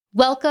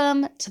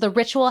Welcome to the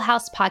Ritual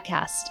House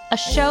Podcast, a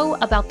show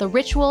about the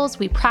rituals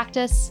we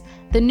practice,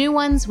 the new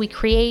ones we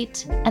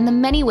create, and the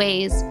many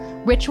ways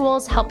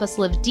rituals help us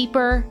live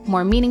deeper,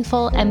 more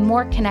meaningful, and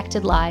more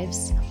connected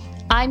lives.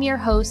 I'm your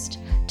host,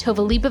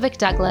 Tova Leibovic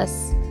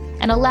Douglas,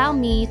 and allow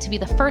me to be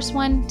the first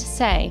one to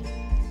say,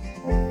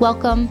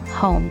 welcome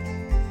home.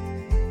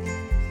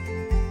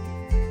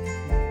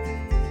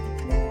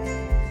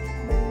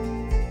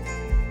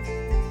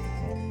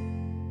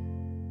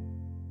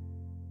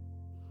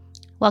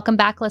 Welcome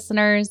back,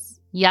 listeners.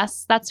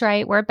 Yes, that's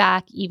right. We're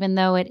back, even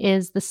though it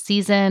is the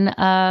season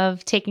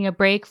of taking a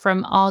break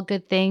from all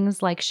good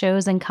things like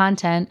shows and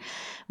content.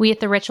 We at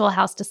the Ritual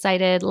House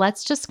decided,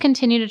 let's just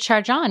continue to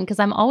charge on, because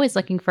I'm always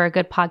looking for a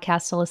good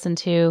podcast to listen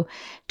to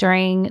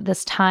during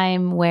this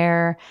time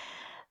where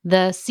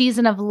the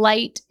season of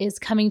light is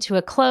coming to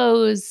a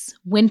close.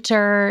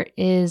 Winter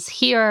is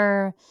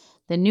here.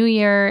 The new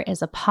year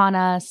is upon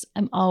us.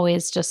 I'm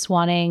always just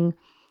wanting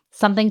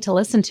something to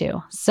listen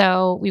to.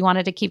 So we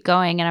wanted to keep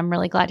going, and I'm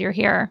really glad you're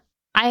here.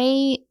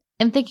 I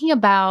am thinking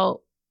about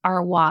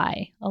our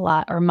why a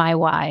lot, or my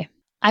why.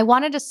 I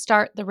wanted to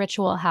start the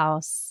Ritual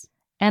House,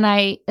 and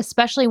I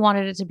especially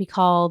wanted it to be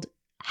called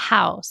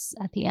House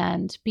at the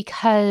end,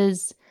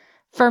 because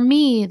for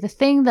me, the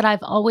thing that I've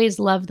always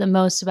loved the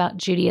most about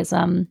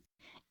Judaism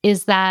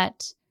is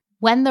that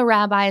when the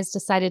rabbis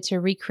decided to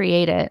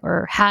recreate it,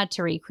 or had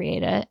to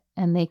recreate it,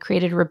 and they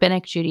created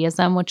Rabbinic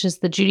Judaism, which is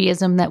the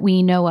Judaism that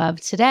we know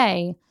of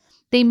today,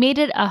 they made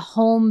it a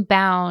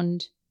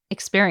homebound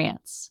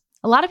experience.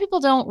 A lot of people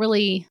don't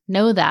really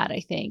know that, I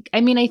think.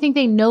 I think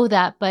they know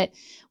that, but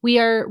we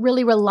are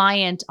really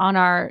reliant on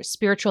our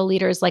spiritual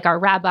leaders, like our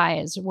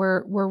rabbis.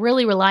 We're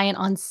really reliant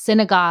on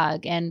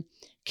synagogue and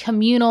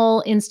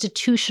communal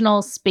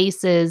institutional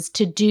spaces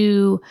to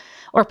do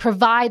or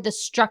provide the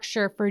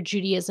structure for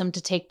Judaism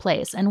to take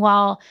place. And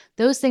while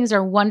those things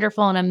are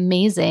wonderful and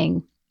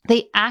amazing,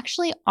 they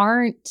actually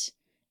aren't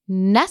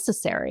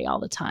necessary all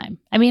the time.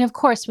 Of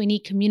course, we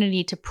need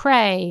community to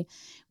pray.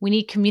 We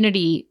need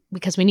community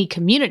because we need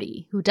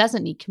community. Who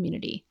doesn't need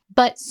community?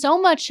 But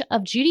so much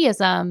of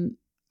Judaism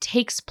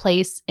takes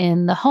place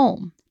in the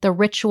home. The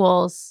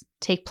rituals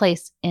take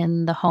place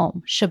in the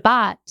home.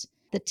 Shabbat,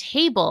 the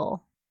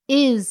table,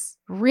 is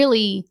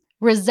really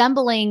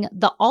resembling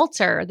the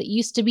altar that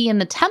used to be in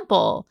the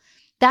temple.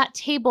 That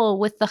table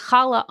with the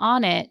challah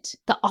on it,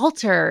 the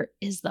altar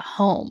is the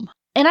home.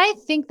 And I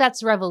think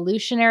that's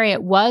revolutionary.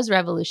 It was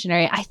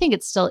revolutionary. I think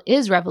it still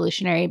is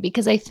revolutionary,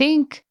 because I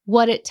think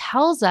what it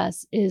tells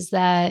us is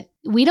that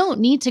we don't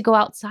need to go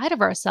outside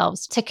of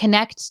ourselves to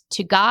connect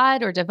to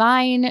God or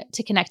divine,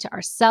 to connect to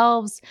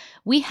ourselves.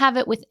 We have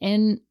it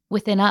within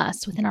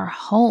us, within our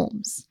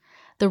homes.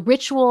 The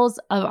rituals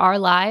of our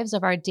lives,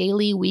 of our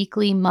daily,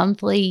 weekly,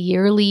 monthly,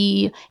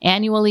 yearly,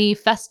 annually,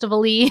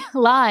 festivally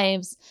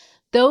lives,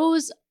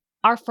 those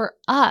are for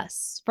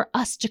us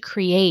to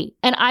create.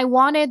 And I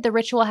wanted the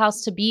Ritual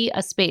House to be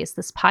a space,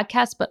 this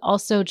podcast, but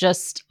also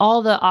just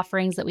all the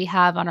offerings that we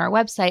have on our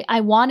website.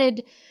 I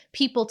wanted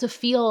people to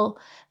feel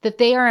that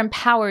they are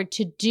empowered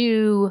to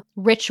do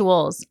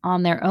rituals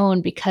on their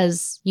own,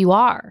 because you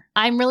are.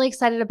 I'm really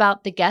excited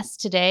about the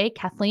guest today,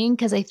 Kathleen,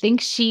 because I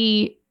think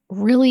she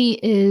really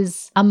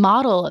is a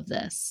model of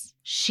this.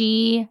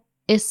 She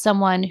is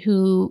someone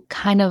who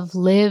kind of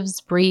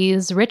lives,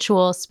 breathes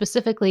ritual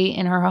specifically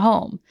in her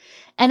home.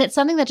 And it's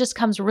something that just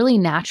comes really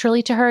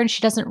naturally to her, and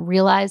she doesn't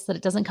realize that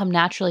it doesn't come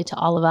naturally to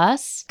all of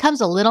us. It comes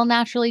a little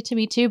naturally to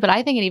me too, but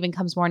I think it even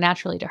comes more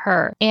naturally to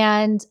her.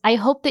 And I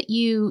hope that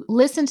you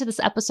listen to this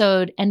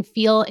episode and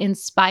feel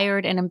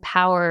inspired and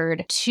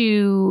empowered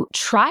to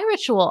try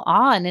ritual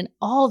on in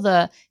all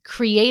the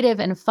creative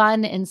and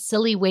fun and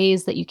silly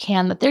ways that you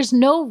can, that there's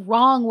no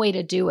wrong way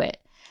to do it.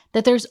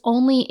 That there's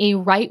only a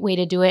right way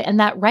to do it. And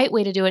that right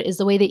way to do it is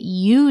the way that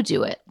you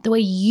do it. The way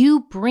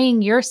you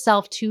bring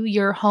yourself to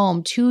your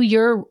home, to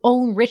your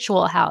own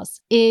ritual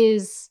house,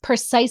 is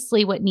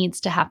precisely what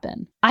needs to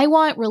happen. I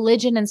want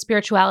religion and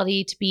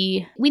spirituality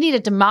we need to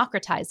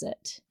democratize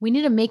it. We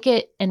need to make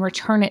it and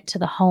return it to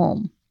the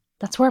home.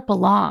 That's where it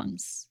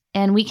belongs.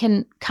 And we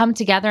can come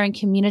together in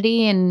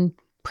community and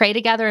pray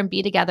together and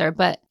be together,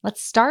 but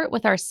let's start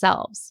with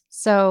ourselves.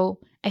 So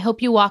I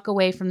hope you walk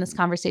away from this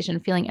conversation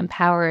feeling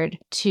empowered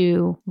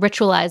to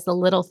ritualize the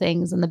little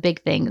things and the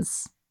big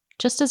things,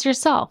 just as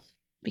yourself,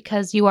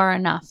 because you are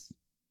enough.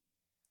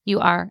 You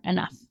are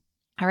enough.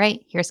 All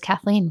right, here's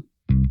Kathleen.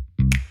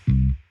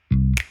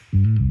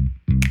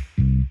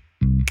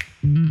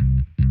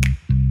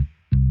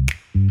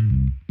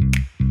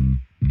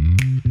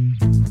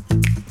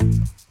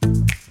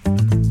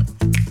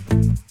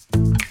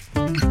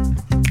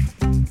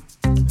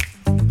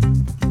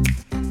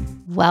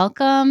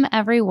 Welcome,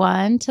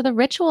 everyone, to the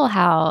Ritual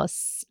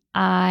House.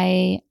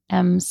 I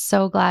am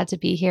so glad to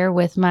be here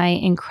with my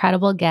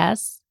incredible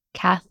guest,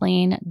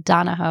 Kathleen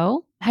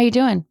Donahoe. How you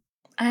doing?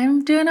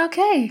 I'm doing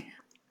okay.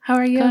 How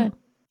are you? Good.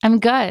 I'm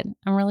good.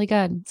 I'm really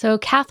good. So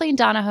Kathleen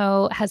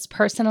Donahoe has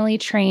personally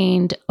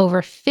trained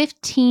over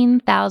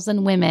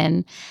 15,000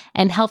 women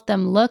and helped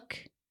them look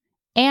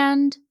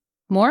and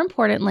more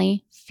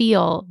importantly,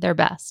 feel their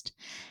best.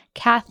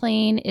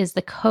 Kathleen is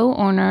the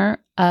co-owner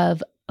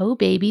of Oh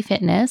Baby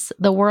Fitness,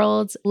 the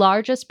world's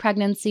largest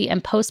pregnancy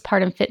and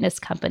postpartum fitness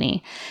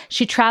company.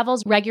 She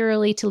travels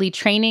regularly to lead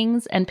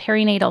trainings and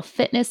perinatal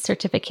fitness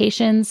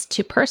certifications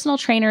to personal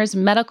trainers,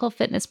 medical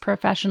fitness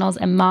professionals,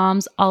 and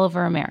moms all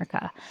over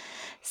America.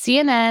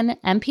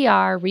 CNN,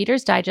 NPR,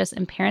 Reader's Digest,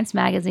 and Parents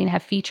Magazine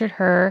have featured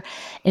her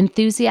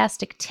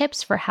enthusiastic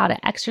tips for how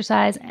to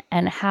exercise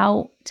and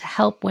how to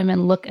help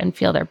women look and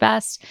feel their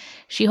best.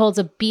 She holds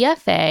a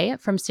BFA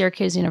from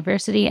Syracuse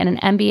University and an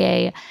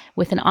MBA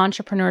with an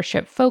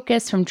entrepreneurship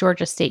focus from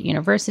Georgia State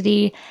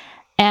University.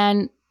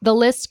 And the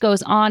list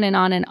goes on and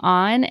on and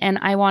on. And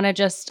I want to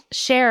just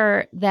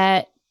share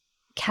that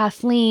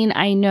Kathleen,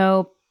 I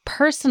know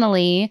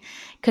personally,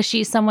 because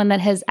she's someone that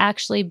has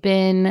actually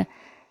been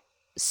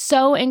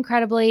so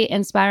incredibly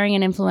inspiring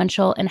and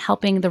influential in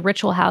helping the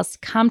Ritual House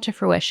come to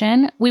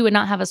fruition. We would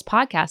not have this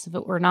podcast if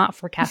it were not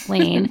for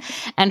Kathleen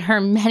and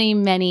her many,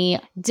 many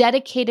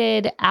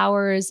dedicated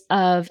hours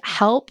of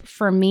help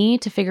for me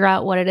to figure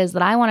out what it is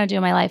that I want to do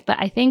in my life. But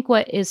I think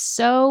what is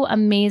so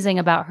amazing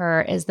about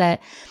her is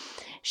that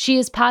she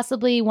is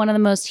possibly one of the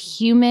most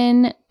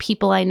human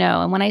people I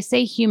know. And when I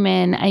say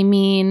human, I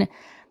mean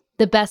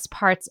the best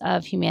parts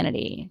of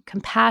humanity.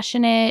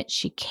 Compassionate,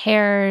 she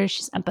cares,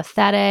 she's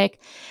empathetic.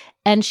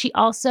 And she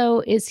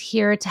also is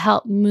here to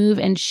help move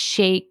and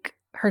shake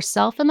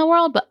herself in the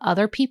world, but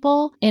other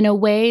people in a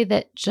way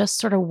that just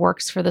sort of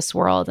works for this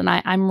world. And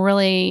I'm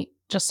really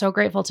just so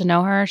grateful to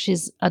know her.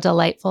 She's a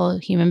delightful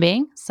human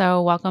being.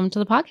 So welcome to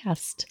the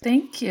podcast.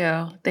 Thank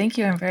you. Thank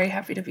you. I'm very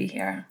happy to be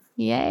here.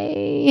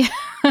 Yay.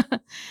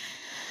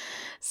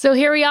 So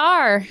here we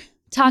are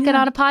talking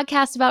on a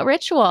podcast about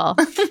ritual.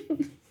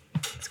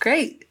 It's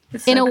great.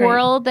 It's in a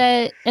world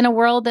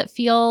that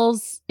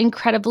feels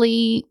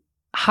incredibly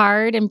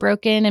hard and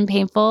broken and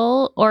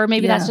painful, or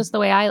maybe that's just the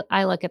way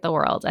I look at the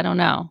world. I don't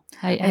know.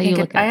 How you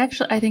look at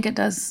it? I think it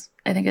does.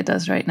 I think it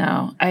does right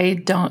now. I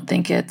don't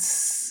think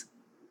it's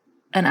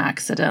an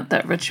accident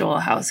that Ritual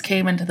House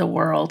came into the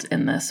world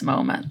in this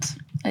moment.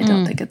 I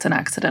don't think it's an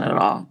accident at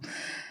all.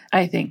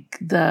 I think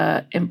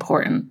the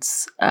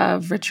importance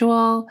of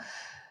ritual,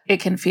 it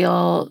can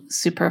feel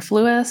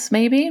superfluous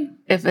maybe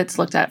if it's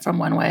looked at from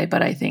one way,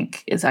 but I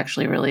think is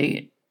actually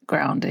really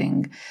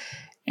grounding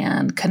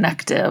and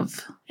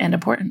connective and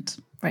important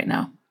right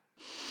now.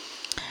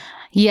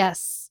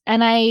 Yes.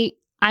 And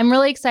I'm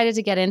really excited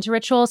to get into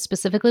ritual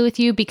specifically with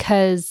you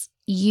because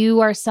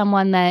you are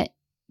someone that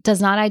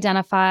does not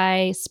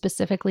identify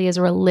specifically as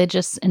a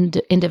religious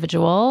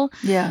individual.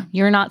 Yeah.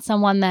 You're not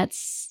someone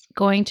that's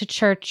going to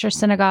church or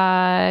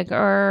synagogue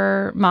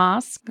or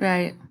mosque.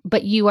 Right.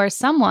 But you are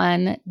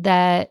someone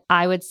that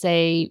I would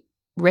say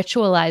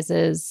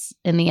ritualizes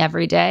in the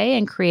everyday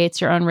and creates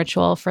your own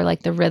ritual for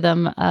like the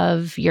rhythm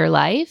of your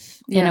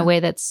life in a way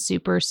that's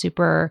super,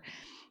 super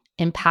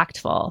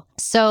impactful.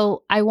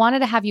 So I wanted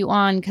to have you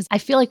on because I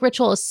feel like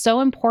ritual is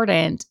so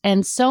important.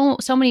 And so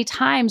many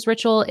times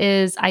ritual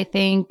is, I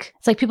think,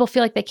 it's like people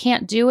feel like they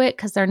can't do it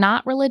because they're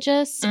not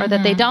religious or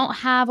that they don't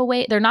have a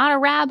way, they're not a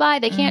rabbi,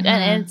 they can't.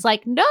 And it's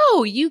like,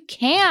 no, you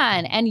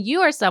can. And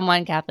you are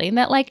someone, Kathleen,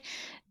 that like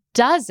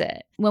does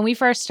it. When we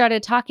first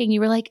started talking, you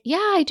were like, yeah,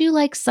 I do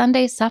like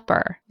Sunday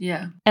supper.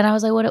 Yeah. And I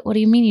was like, what do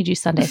you mean you do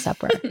Sunday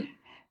supper?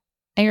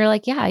 And you're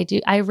like, yeah, I do.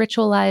 I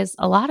ritualize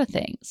a lot of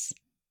things.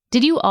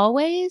 Did you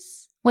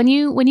always? When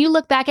you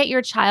look back at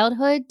your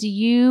childhood, do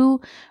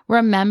you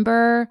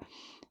remember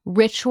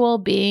ritual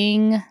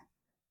being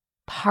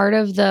part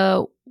of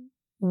the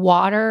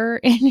water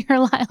in your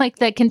life, like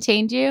that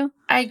contained you?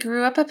 I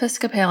grew up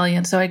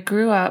Episcopalian, so I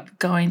grew up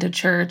going to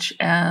church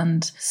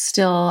and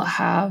still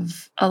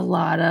have a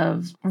lot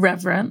of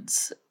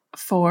reverence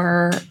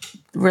for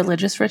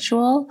religious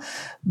ritual.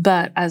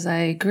 But as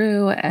I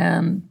grew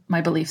and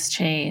my beliefs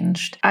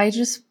changed, I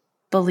just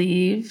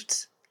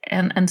believed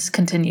and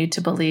continued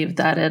to believe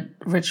that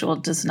ritual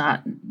does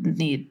not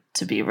need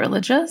to be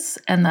religious,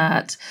 and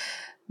that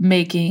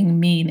making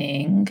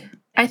meaning,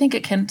 I think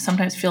it can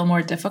sometimes feel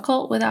more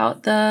difficult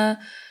without the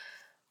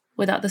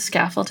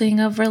scaffolding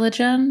of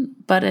religion,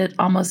 but it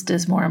almost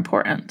is more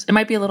important. It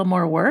might be a little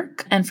more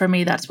work. And for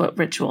me, that's what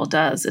ritual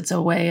does. It's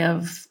a way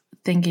of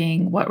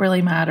thinking what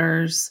really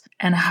matters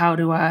and how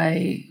do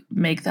I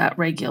make that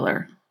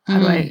regular?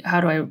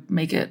 How do I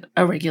make it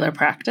a regular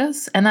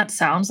practice? And that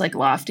sounds like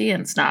lofty,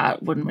 and it's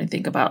not when we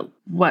think about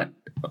what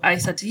I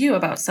said to you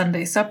about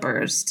Sunday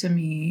suppers. To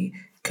me,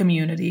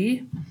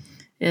 community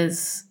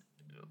is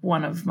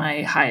one of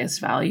my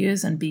highest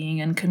values, and being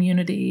in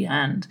community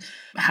and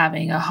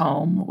having a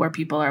home where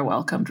people are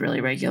welcomed really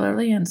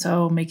regularly. And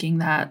so making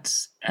that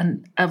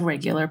a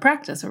regular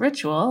practice, a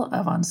ritual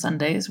of on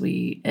Sundays,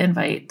 we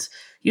invite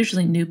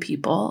usually new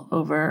people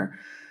over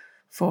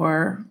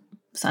for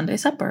Sunday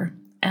supper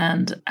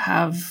and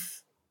have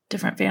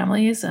different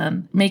families,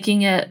 and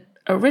making it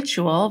a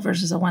ritual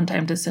versus a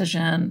one-time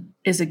decision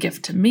is a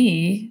gift to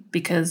me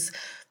because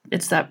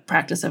it's that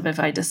practice of if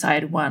I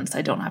decide once,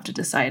 I don't have to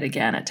decide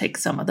again. It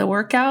takes some of the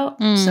work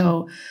out.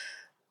 So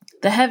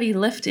the heavy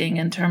lifting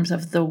in terms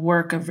of the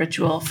work of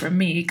ritual for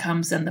me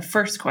comes in the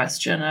first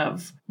question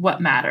of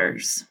what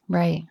matters.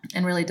 Right.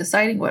 And really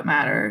deciding what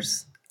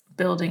matters,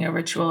 building a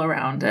ritual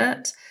around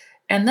it.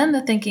 And then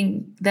the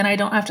thinking, then I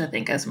don't have to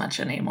think as much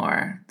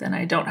anymore. Then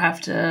I don't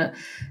have to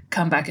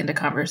come back into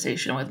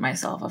conversation with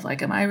myself of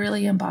like, am I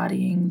really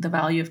embodying the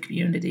value of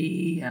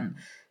community? And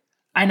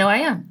I know I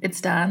am. It's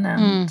done.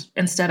 And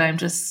instead I'm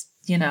just,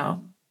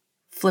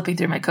 flipping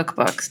through my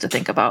cookbooks to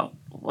think about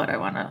what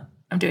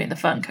I'm doing the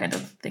fun kind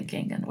of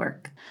thinking and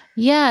work.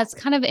 Yeah, it's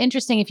kind of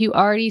interesting if you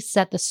already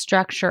set the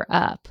structure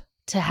up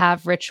to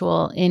have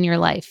ritual in your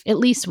life, at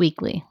least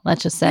weekly,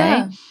 let's just say.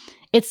 Yeah.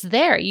 It's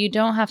there. You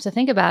don't have to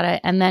think about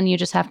it. And then you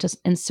just have to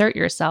insert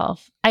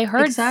yourself. I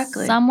heard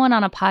someone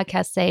on a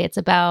podcast say it's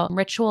about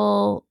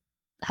ritual.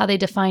 How they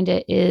defined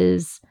it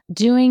is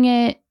doing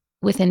it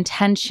with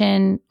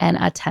intention and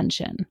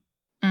attention.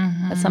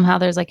 That somehow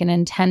there's like an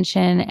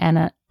intention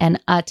and an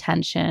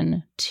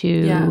attention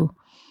to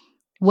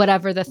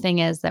whatever the thing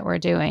is that we're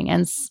doing.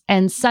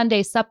 And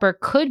Sunday supper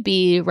could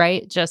be,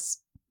 right,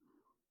 just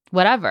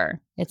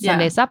whatever. It's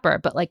Sunday supper.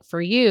 But like for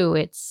you,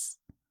 it's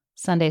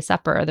Sunday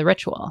supper or the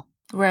ritual.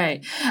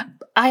 Right.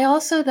 I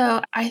also,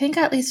 though, I think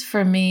at least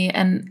for me,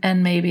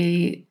 and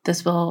maybe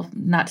this will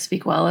not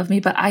speak well of me,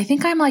 but I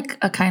think I'm like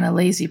a kind of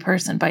lazy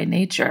person by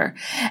nature.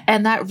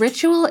 And that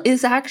ritual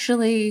is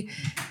actually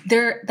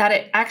there, that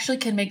it actually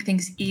can make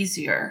things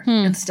easier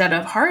instead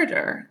of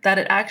harder. That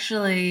it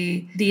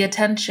actually, the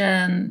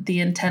attention, the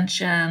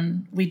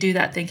intention, we do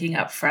that thinking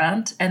up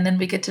front, and then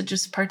we get to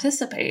just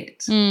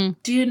participate. Do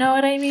you know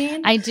what I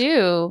mean? I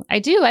do. I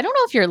don't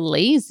know if you're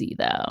lazy,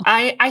 though.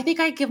 I think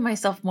I give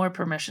myself more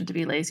permission to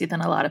be lazy than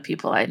a lot of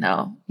people I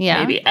know. Yeah.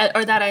 Maybe.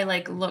 Or that I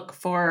like look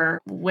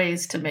for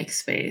ways to make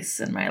space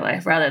in my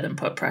life rather than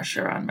put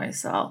pressure on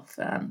myself.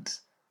 And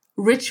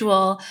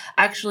ritual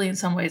actually in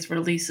some ways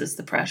releases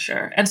the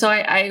pressure. And so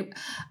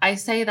I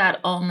say that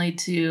only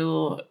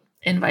to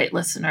invite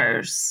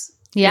listeners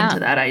into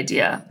that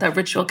idea that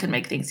ritual can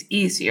make things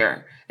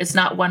easier. It's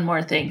not one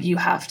more thing you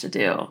have to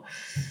do.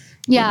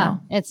 Yeah.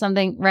 It's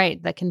something,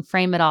 right, that can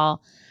frame it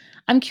all.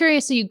 I'm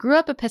curious, so you grew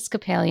up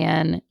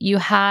Episcopalian, you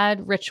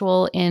had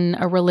ritual in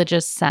a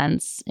religious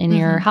sense in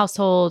your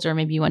household, or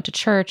maybe you went to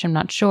church, I'm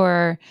not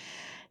sure.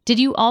 Did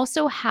you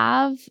also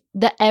have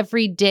the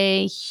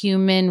everyday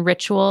human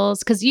rituals?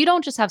 Because you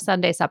don't just have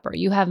Sunday supper,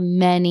 you have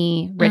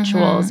many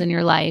rituals in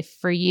your life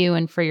for you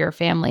and for your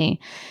family.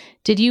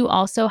 Did you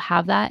also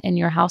have that in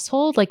your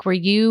household? Like, were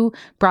you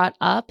brought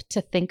up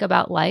to think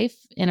about life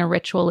in a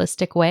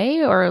ritualistic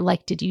way? Or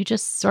like, did you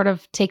just sort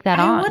of take that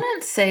on? I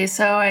wouldn't say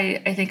so.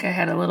 I think I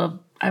had a little,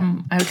 I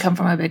would come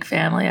from a big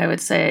family. I would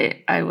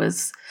say I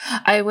was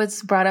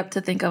brought up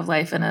to think of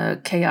life in a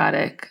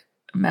chaotic,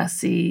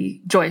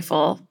 messy,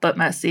 joyful, but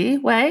messy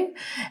way.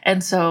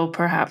 And so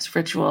perhaps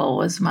ritual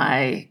was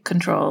my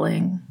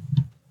controlling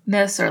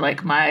or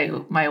like my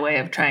way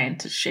of trying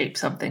to shape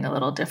something a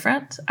little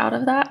different out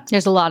of that.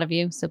 There's a lot of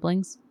you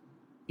siblings.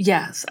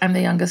 Yes, I'm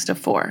the youngest of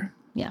 4.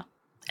 Yeah.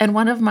 And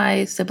one of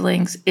my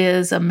siblings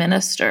is a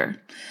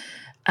minister.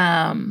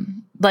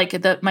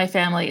 My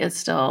family is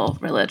still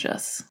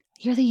religious.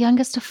 You're the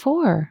youngest of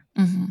 4.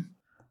 Mm-hmm.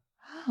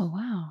 Oh,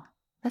 wow.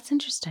 That's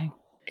interesting.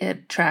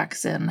 It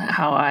tracks in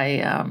how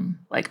I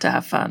like to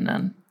have fun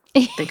and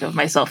think of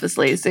myself as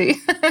lazy.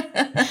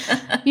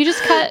 You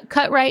just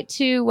cut right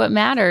to what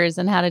matters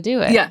and how to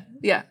do it.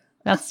 Yeah.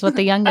 That's what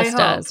the youngest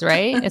does,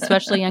 right?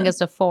 Especially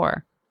youngest of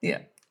 4. Yeah.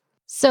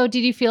 So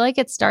did you feel like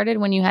it started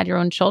when you had your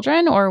own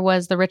children, or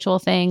was the ritual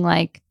thing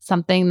like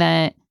something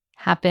that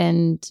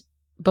happened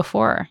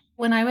before?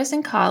 When I was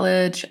in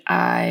college,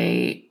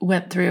 I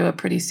went through a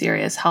pretty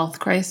serious health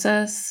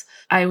crisis.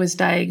 I was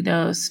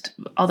diagnosed,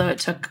 although it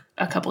took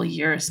a couple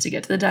years to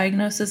get to the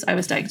diagnosis, I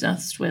was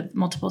diagnosed with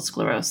multiple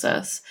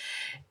sclerosis.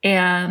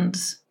 And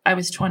I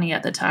was 20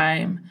 at the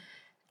time.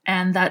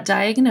 And that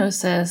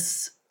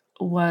diagnosis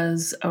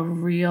was a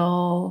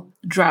real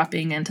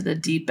dropping into the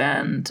deep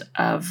end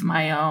of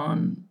my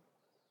own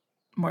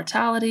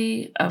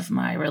mortality, of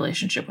my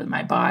relationship with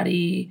my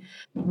body.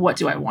 What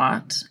do I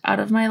want out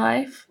of my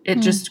life? It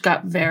just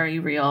got very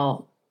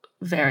real,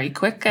 very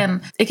quick.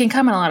 And it can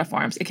come in a lot of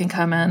forms. It can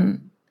come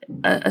in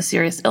a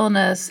serious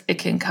illness. It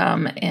can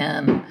come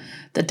in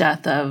the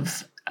death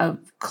of a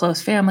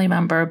close family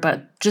member,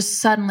 but just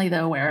suddenly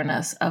the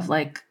awareness of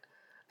like,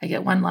 I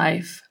get one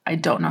life. I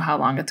don't know how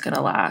long it's going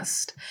to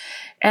last.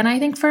 And I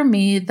think for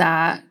me,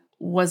 that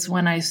was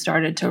when I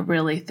started to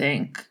really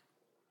think,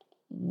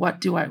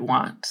 what do I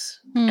want?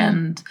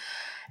 And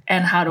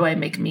how do I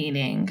make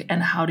meaning?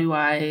 And how do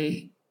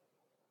I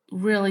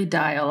really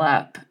dial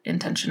up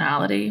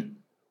intentionality?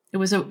 It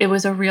was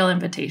a real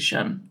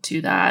invitation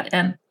to that.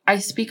 And I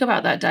speak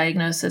about that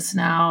diagnosis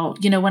now.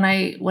 When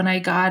I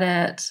got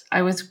it,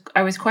 I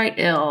was quite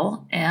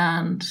ill,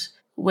 and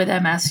with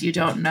MS, you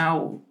don't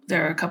know.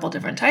 There are a couple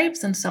different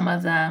types, and some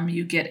of them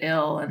you get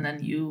ill and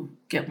then you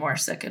get more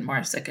sick and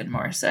more sick and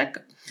more sick.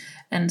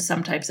 And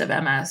some types of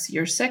MS,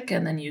 you're sick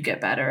and then you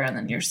get better, and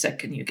then you're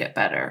sick and you get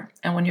better.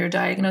 And when you're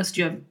diagnosed,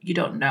 you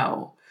don't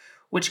know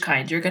which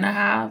kind you're going to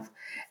have.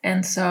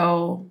 And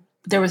so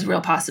there was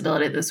real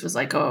possibility this was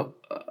like a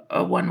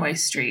one-way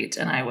street,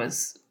 and I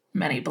was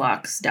many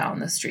blocks down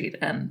the street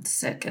and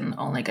sick and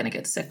only going to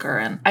get sicker.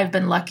 And I've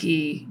been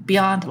lucky,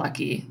 beyond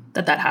lucky,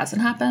 that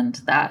hasn't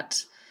happened,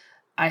 that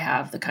I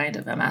have the kind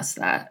of MS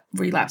that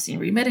relapsing,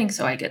 remitting.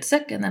 So I get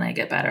sick and then I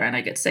get better, and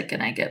I get sick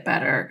and I get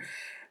better.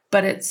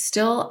 But it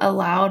still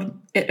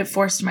it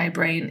forced my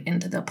brain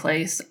into the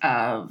place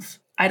of,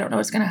 I don't know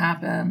what's going to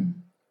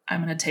happen.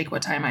 I'm going to take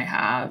what time I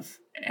have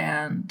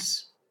and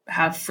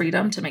have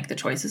freedom to make the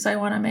choices I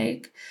want to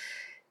make.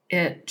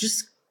 It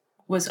just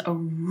was a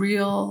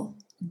real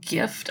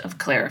gift of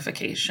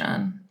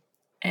clarification.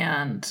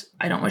 And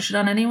I don't wish it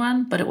on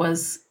anyone, but it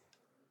was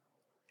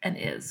and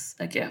is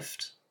a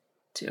gift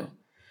too.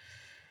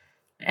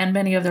 And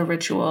many of the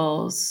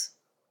rituals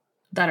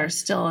that are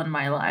still in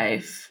my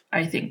life,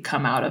 I think,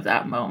 come out of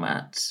that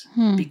moment,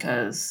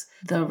 because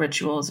the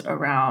rituals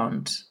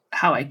around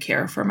how I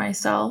care for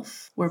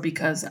myself were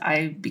because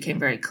I became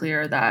very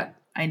clear that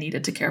I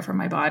needed to care for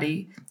my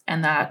body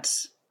and that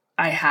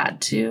I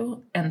had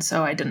to. And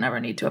so I didn't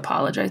ever need to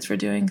apologize for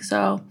doing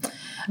so.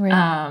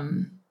 Right.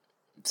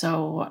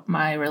 So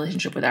my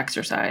relationship with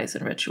exercise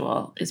and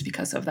ritual is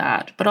because of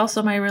that, but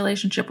also my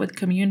relationship with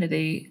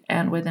community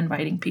and with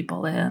inviting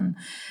people in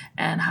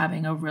and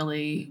having a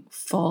really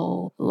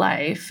full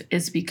life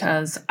is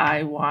because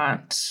I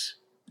want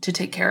to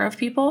take care of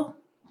people,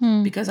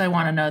 because I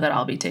want to know that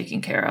I'll be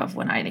taken care of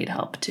when I need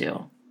help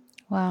too.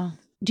 Wow.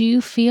 Do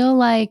you feel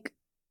like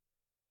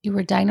you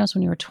were diagnosed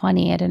when you were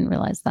 20? I didn't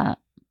realize that.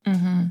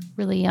 Mm-hmm.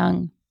 Really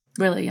young.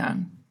 Really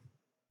young.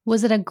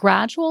 Was it a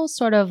gradual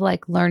sort of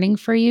like learning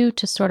for you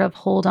to sort of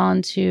hold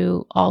on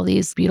to all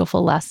these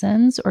beautiful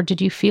lessons? Or did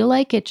you feel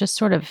like it just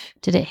sort of,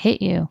 did it hit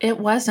you? It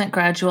wasn't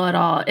gradual at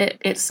all.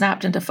 It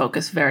snapped into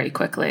focus very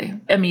quickly,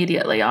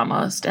 immediately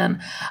almost.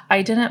 And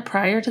I didn't,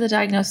 prior to the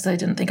diagnosis, I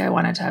didn't think I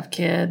wanted to have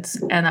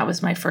kids. And that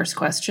was my first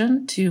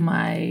question to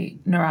my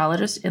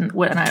neurologist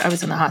when I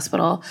was in the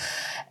hospital.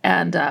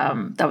 And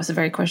that was the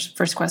very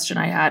first question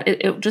I had.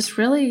 It just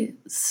really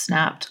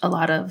snapped a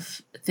lot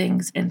of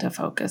things into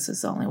focus,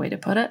 is the only way to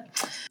put it.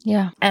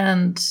 Yeah.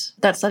 And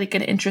that's like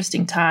an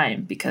interesting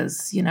time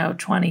because,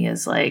 20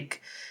 is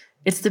like,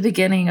 it's the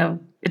beginning of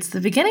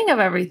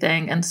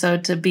everything. And so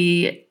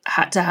to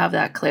have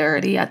that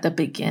clarity at the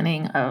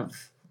beginning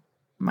of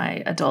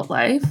my adult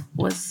life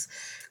was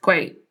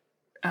quite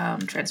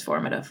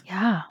transformative.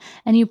 Yeah.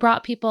 And you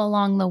brought people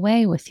along the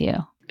way with you.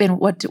 And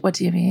what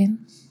do you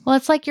mean? Well,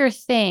 it's like your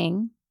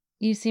thing.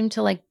 You seem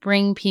to like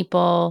bring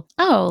people,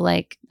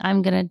 like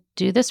I'm going to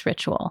do this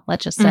ritual,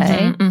 let's just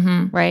say,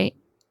 right?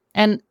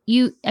 And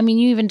you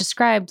even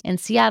described in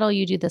Seattle,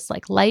 you do this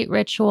like light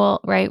ritual,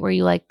 right? Where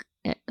you like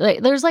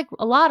there's like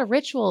a lot of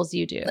rituals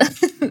you do.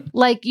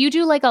 Like you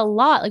do like a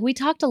lot. Like we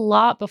talked a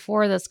lot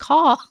before this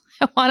call.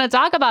 I want to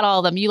talk about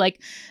all of them. You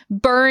like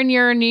burn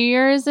your New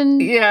Year's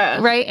and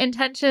right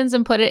intentions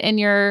and put it in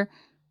your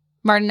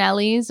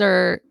Martinelli's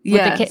or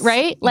with the kid,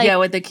 right? Like,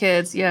 with the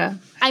kids. Yeah.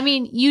 I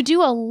mean, you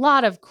do a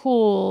lot of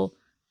cool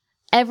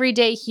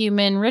everyday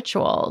human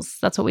rituals.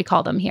 That's what we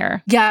call them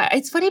here. Yeah.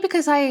 It's funny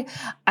because I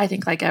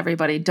think like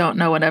everybody don't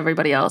know what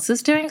everybody else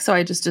is doing. So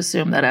I just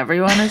assume that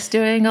everyone is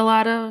doing a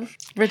lot of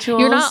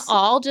rituals. You're not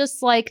all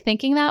just like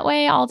thinking that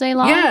way all day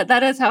long. Yeah,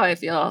 that is how I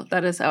feel.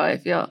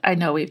 I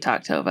know we've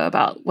talked, Tova,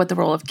 about what the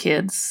role of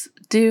kids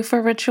do for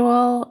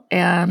ritual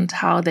and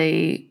how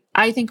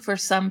I think for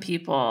some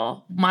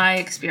people, my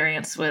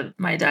experience with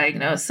my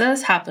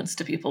diagnosis happens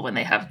to people when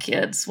they have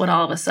kids, when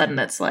all of a sudden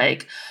it's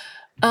like,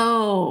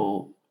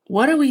 oh,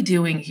 what are we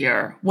doing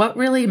here? What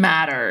really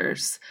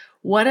matters?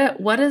 What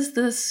is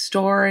the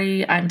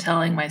story I'm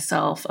telling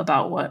myself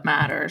about what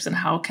matters, and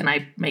how can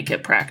I make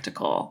it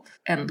practical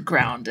and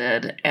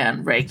grounded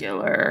and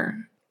regular,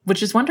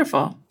 which is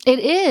wonderful. It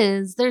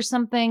is. There's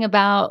something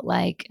about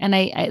like, and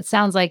it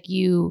sounds like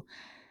you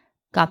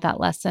got that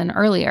lesson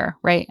earlier,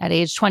 right? At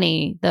age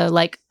 20, the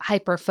like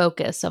hyper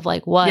focus of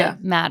like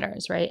what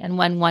matters, right? And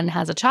when one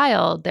has a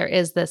child, there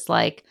is this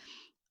like,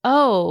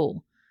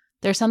 oh,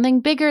 there's something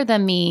bigger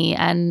than me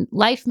and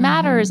life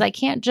matters. I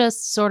can't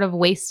just sort of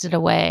waste it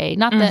away.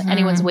 Not that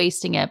anyone's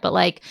wasting it, but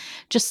like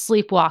just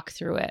sleepwalk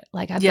through it.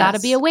 Like I've got to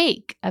be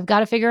awake. I've got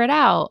to figure it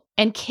out.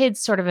 And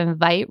kids sort of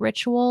invite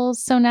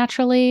rituals so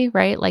naturally,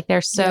 right? Like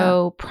they're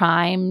so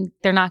primed.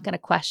 They're not going to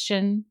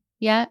question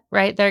yet,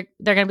 right? They're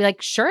going to be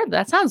like, sure,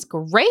 that sounds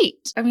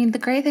great. I mean, the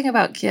great thing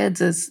about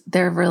kids is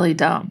they're really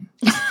dumb.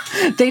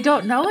 They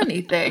don't know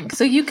anything.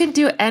 So you can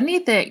do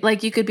anything.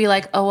 Like you could be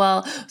like, oh,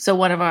 well, so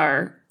one of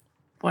our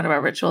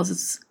rituals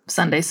is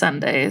Sundays.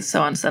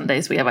 So on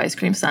Sundays we have ice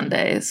cream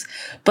Sundays.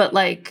 But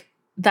like,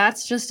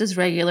 that's just as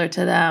regular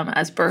to them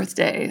as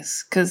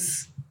birthdays.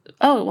 Cause,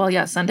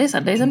 Sundays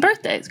and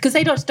birthdays. Cause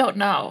they just don't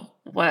know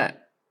what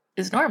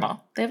is normal.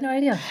 They have no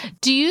idea.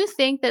 Do you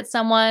think that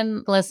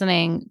someone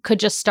listening could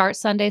just start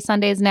Sundays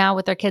now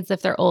with their kids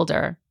if they're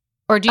older?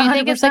 Or do you 100%.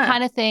 Think it's the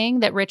kind of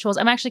thing that rituals,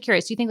 I'm actually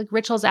curious, do you think like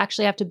rituals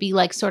actually have to be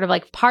like sort of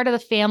like part of the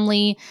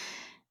family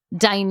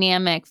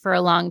dynamic for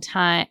a long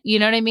time? You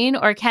know what I mean?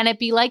 Or can it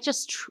be like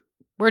just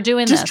We're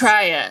doing Just this.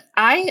 try it.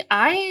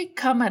 I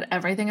come at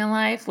everything in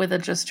life with a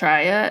just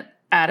try it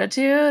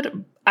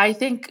attitude. I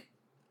think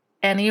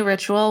any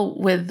ritual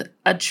with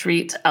a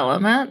treat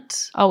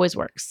element Always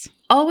works.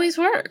 always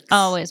works.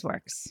 Always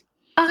works.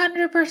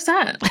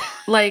 100%.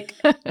 Like,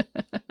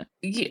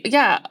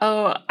 yeah.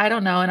 Oh, I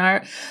don't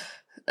know.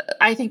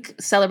 I think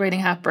celebrating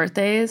half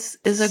birthdays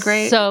is a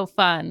great so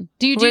fun.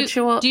 Do you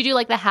ritual. Do you do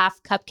like the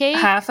half cupcake?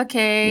 Half a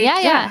cake.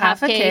 Yeah,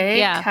 half a cake.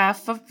 Yeah.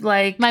 Half of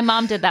like. My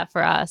mom did that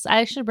for us.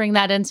 I should bring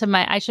that into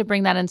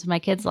my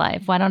kids'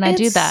 life. Why don't I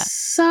do that?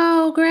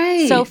 So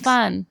great. So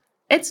fun.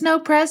 It's no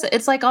present.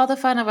 It's like all the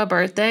fun of a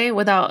birthday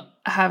without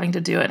having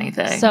to do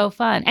anything. So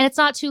fun. And it's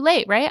not too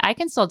late, right? I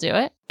can still do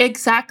it.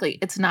 Exactly.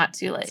 It's not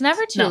too late. It's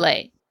never too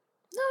late.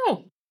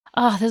 No.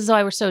 Oh, this is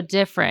why we're so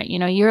different. You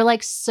know, you're like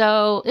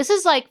this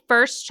is like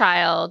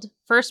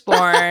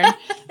firstborn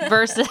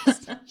versus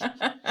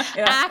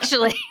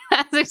actually,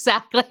 that's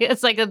exactly,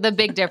 it's like the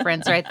big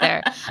difference right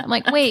there. I'm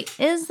like, wait,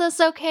 is this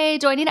okay?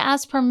 Do I need to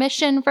ask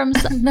permission from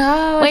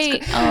No.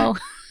 Wait,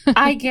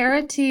 I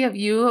guarantee if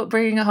you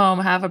bring home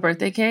half a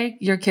birthday cake,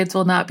 your kids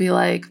will not be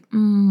like,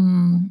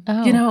 you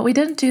know what? We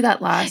didn't do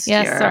that last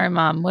year. Yes, sorry,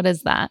 Mom. What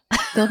is that?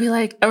 They'll be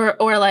like,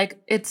 or like,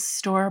 it's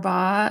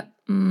store-bought.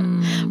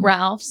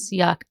 Ralph's,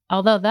 yuck.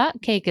 Although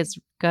that cake is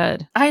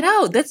good. I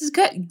know. This is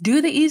good.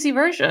 Do the easy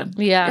version.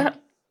 Yeah.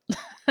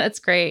 That's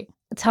great.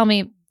 Tell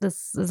me,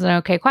 this is an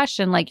okay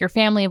question. Like your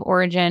family of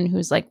origin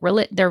who's like,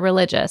 they're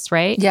religious,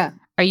 right? Yeah.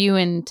 Are you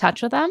in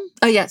touch with them?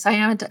 Oh, yes, I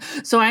am.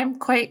 So I'm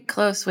quite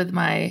close with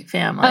my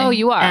family. Oh,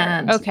 you are?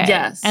 And okay.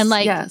 Yes. And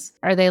like, yes.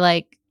 Are they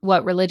like,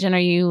 what religion are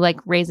you like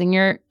raising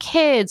your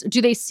kids?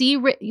 Do they see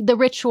the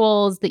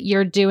rituals that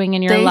you're doing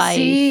in your life?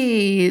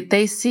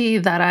 They see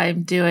that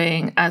I'm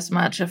doing as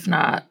much, if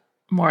not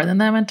more than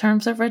them in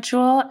terms of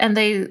ritual. And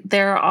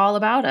they're all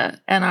about it.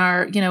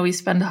 And we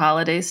spend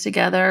holidays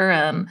together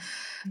and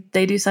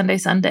they do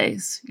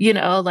Sundays,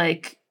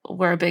 like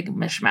we're a big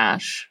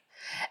mishmash.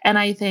 And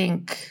I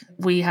think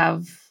we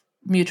have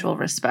mutual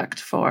respect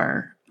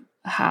for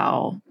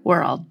how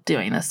we're all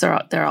doing this.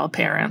 They're all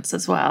parents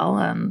as well.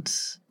 And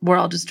we're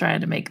all just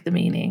trying to make the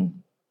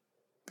meaning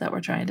that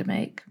we're trying to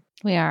make.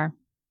 We are.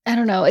 I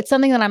don't know. It's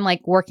something that I'm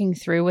like working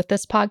through with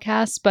this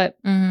podcast, but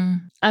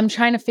I'm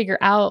trying to figure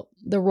out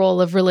the role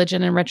of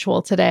religion and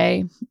ritual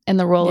today and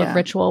the role of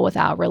ritual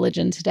without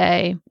religion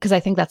today. Because I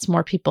think that's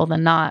more people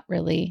than not,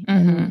 really.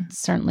 And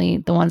certainly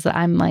the ones that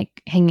I'm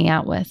like hanging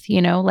out with,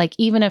 like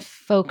even if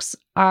folks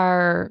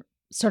are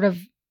sort of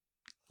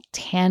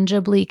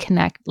tangibly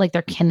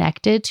they're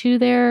connected to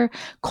their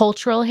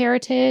cultural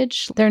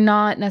heritage, they're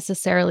not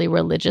necessarily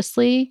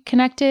religiously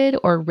connected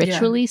or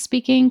ritually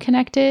speaking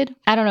connected.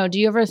 I don't know. Do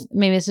you ever,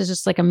 maybe this is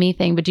just like a me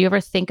thing, but do you ever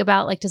think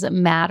about like, does it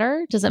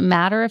matter? Does it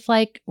matter if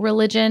like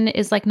religion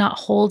is like not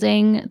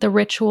holding the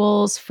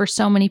rituals for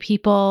so many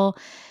people?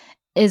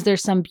 Is there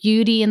some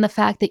beauty in the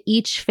fact that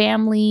each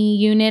family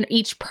unit,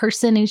 each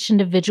person, each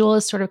individual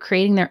is sort of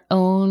creating their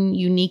own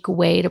unique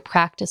way to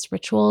practice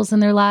rituals in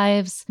their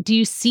lives? Do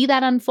you see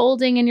that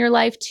unfolding in your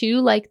life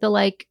too? Like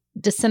the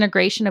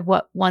disintegration of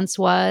what once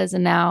was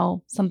and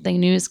now something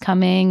new is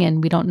coming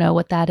and we don't know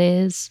what that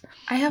is?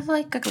 I have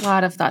like a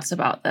lot of thoughts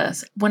about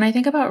this. When I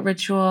think about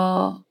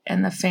ritual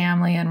and the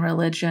family and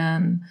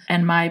religion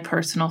and my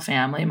personal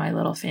family, my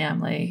little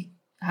family,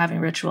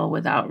 having ritual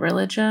without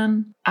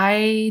religion,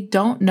 I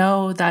don't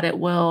know that it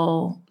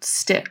will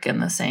stick in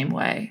the same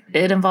way.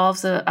 It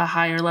involves a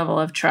higher level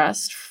of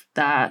trust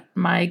that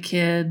my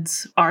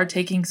kids are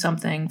taking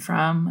something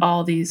from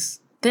all these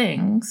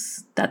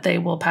things that they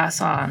will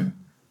pass on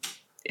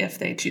if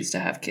they choose to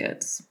have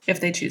kids, if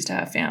they choose to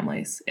have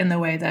families, in the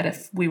way that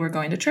if we were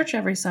going to church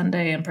every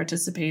Sunday and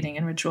participating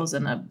in rituals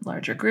in a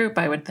larger group,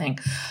 I would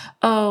think,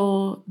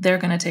 oh, they're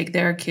going to take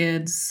their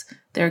kids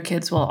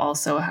will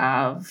also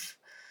have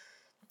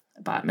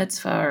bat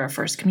mitzvah or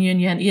first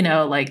communion,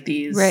 like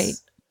these. Right.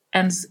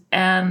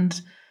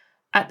 And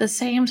at the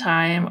same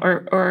time,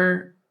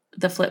 or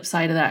the flip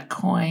side of that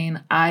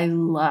coin, I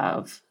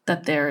love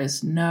that there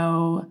is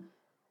no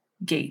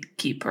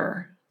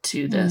gatekeeper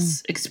to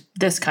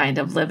this kind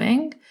of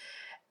living.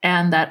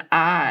 And that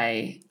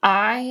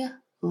I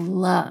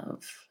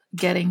love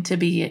getting to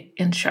be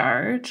in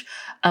charge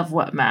of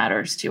what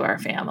matters to our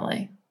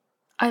family.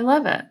 I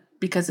love it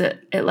because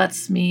it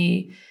lets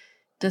me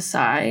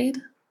decide.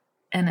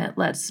 And it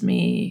lets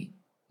me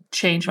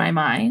change my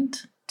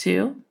mind,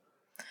 too,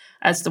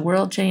 as the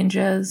world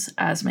changes,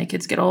 as my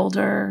kids get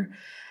older,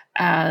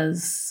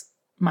 as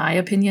my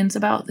opinions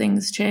about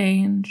things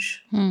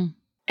change.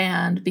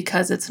 And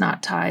because it's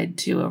not tied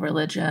to a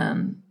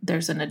religion,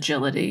 there's an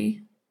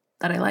agility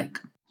that I like.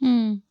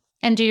 And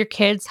do your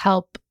kids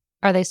help?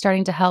 Are they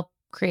starting to help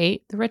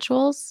create the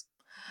rituals?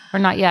 Or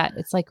not yet?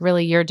 It's like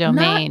really your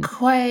domain. Not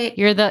quite.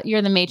 You're the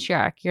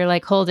matriarch. You're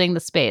like holding the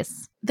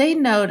space. They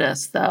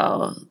notice,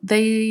 though.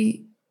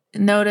 They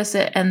notice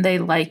it and they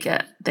like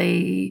it.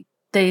 They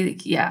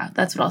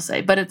that's what I'll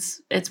say. But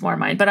it's more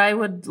mine. But I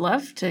would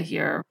love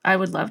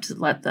to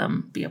let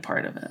them be a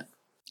part of it.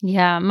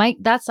 Yeah,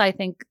 that's I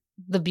think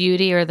the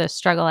beauty or the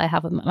struggle I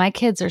have with my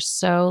kids are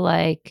so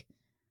like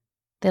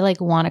They like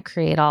want to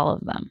create all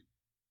of them.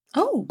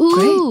 Oh,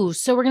 Ooh, great.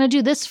 so we're going to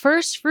do this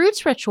first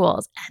fruits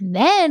rituals, and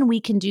then we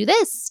can do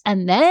this,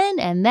 and then.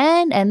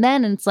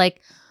 And it's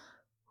like,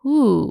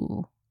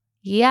 ooh,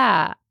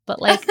 yeah.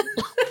 But like,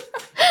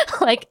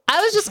 like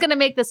I was just going to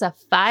make this a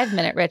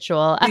 5-minute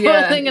ritual. I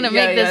wasn't going to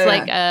make this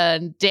like a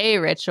day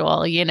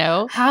ritual, you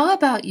know? How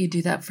about you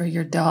do that for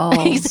your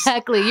dolls?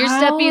 Exactly. Your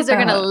steppies are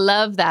going to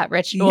love that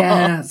ritual.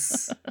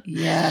 Yes.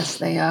 Yes,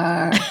 they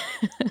are.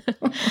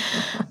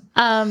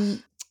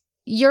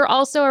 You're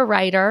also a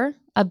writer,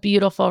 a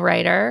beautiful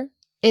writer.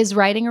 Is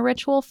writing a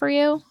ritual for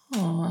you?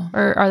 Oh.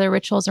 Or are there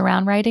rituals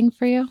around writing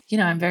for you? You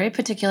know, I'm very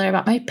particular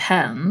about my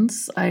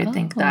pens. I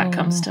think that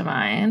comes to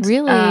mind.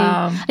 Really?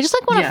 I just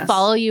like want to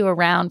follow you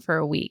around for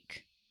a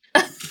week.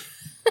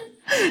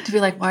 To be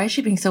like, why is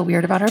she being so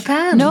weird about her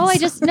pens? No,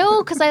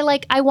 because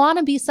I want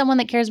to be someone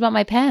that cares about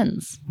my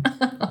pens.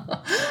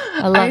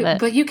 I love it.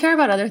 But you care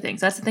about other things.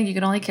 That's the thing. You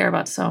can only care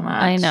about so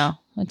much. I know.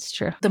 It's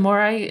true. The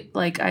more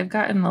I've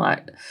gotten a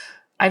lot,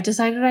 I've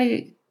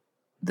decided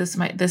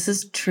this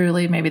is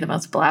truly maybe the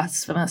most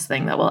blasphemous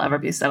thing that will ever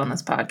be said on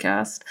this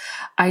podcast.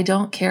 I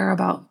don't care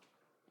about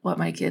what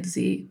my kids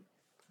eat.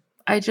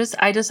 I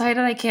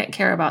decided I can't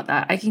care about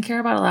that. I can care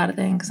about a lot of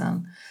things,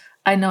 and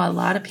I know a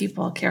lot of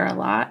people care a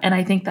lot, and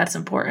I think that's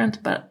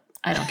important, but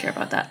I don't care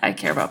about that. I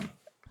care about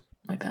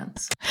my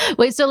pens.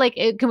 Wait, so like,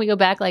 can we go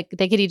back? Like,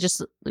 they could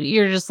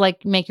you're just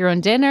like make your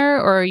own dinner,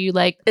 or are you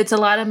like? It's a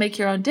lot of make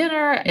your own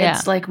dinner. Yeah.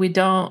 It's like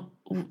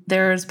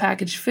there's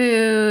packaged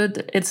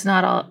food. It's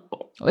not all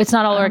organic. I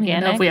don't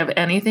even know if we have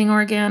anything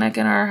organic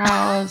in our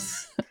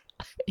house.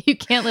 You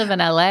can't live in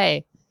LA.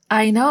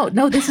 I know.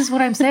 No, this is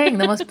what I'm saying.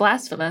 The most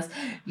blasphemous.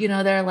 You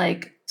know, they're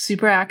like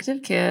super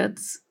active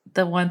kids.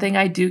 The one thing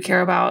I do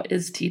care about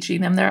is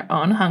teaching them their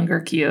own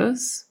hunger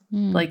cues.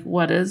 Like,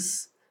 what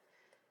is,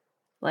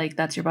 like,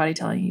 that's your body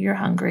telling you you're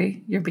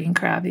hungry. You're being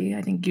crabby.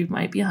 I think you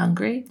might be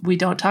hungry. We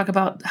don't talk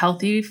about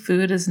healthy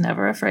food is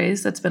never a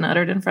phrase that's been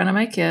uttered in front of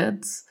my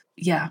kids.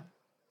 Yeah.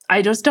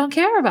 I just don't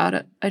care about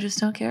it. I just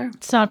don't care.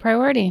 It's not a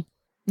priority.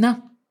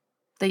 No.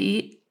 They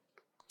eat.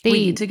 We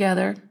eat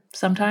together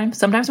sometimes.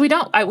 Sometimes we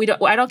don't. I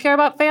don't care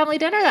about family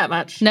dinner that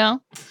much.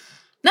 No.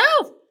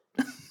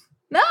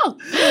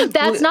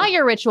 That's not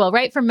your ritual,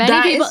 right? For many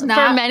people,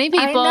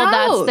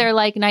 that's their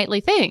like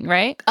nightly thing,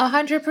 right?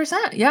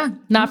 100%. Yeah.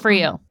 Not for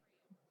you.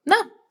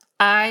 No.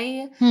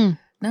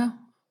 No.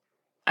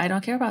 I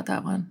don't care about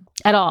that one.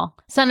 At all.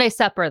 Sunday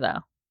supper, though.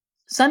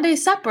 Sunday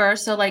supper,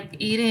 so like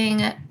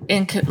eating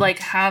and like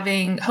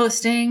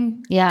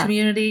hosting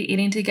community,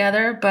 eating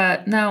together.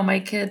 But no, my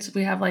kids,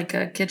 we have like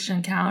a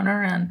kitchen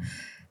counter, and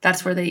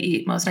that's where they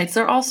eat most nights.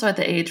 They're also at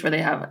the age where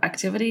they have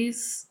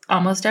activities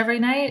almost every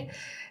night.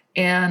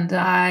 And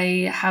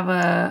I have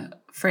a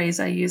phrase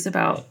I use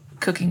about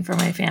cooking for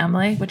my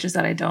family, which is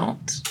that I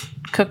don't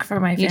cook for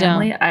my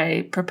family.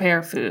 I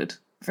prepare food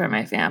for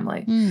my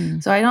family.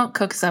 So I don't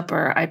cook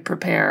supper, I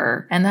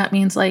prepare. And that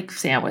means like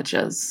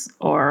sandwiches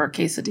or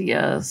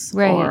quesadillas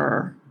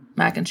or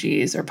mac and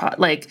cheese or pot.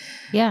 Like,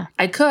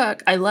 I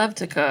cook. I love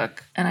to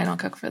cook, and I don't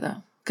cook for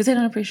them because they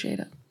don't appreciate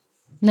it.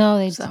 No,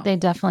 they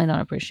definitely don't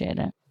appreciate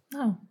it.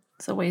 No,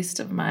 it's a waste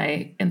of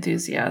my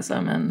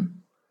enthusiasm and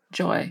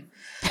joy.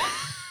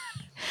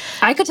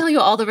 I could tell you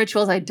all the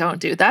rituals I don't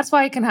do. That's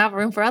why I can have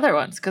room for other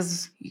ones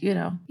because, you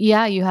know.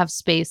 Yeah, you have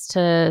space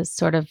to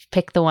sort of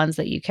pick the ones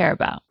that you care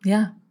about.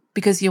 Yeah,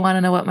 because you want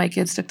to know what my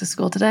kids took to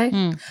school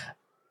today?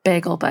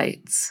 Bagel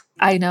bites.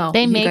 I know.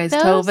 They make guys,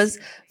 those? Tova's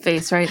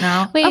face right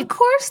now. Wait, of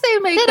course they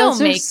make those.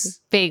 They don't make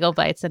bagel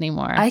bites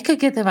anymore. I could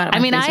get them out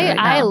of my face right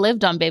now. I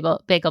lived on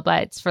bagel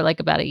bites for like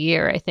about a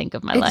year, I think,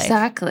 of my life.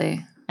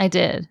 Exactly. I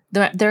did.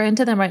 They're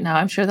into them right now.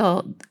 I'm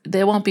sure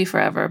they won't be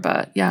forever,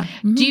 but yeah.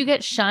 Do you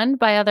get shunned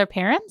by other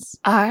parents?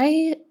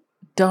 I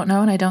don't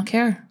know, and I don't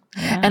care.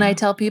 Yeah. And I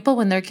tell people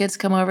when their kids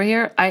come over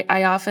here,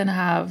 I often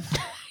have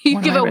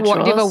you give a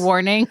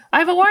warning. I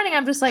have a warning.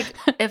 I'm just like,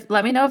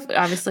 let me know if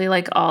obviously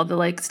like all the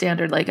like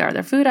standard like are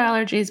there food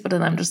allergies, but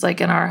then I'm just like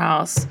in our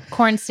house.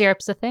 Corn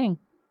syrup's a thing.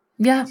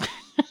 Yeah.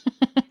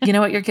 You know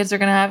what your kids are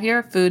gonna have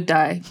here? Food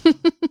dye.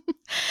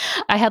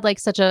 I had like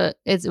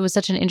it was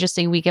such an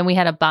interesting weekend. We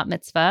had a bat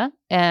mitzvah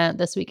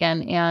this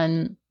weekend,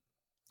 and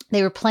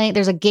they were playing.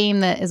 There's a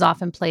game that is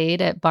often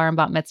played at bar and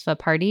bat mitzvah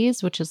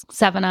parties, which is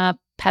 7-Up,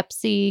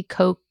 Pepsi,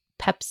 Coke,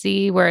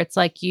 Pepsi, where it's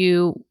like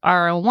you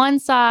are on one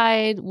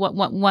side,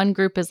 one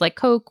group is like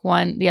Coke,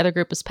 the other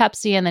group is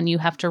Pepsi, and then you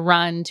have to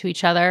run to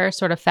each other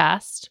sort of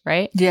fast,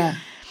 right? Yeah.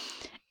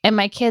 And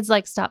my kids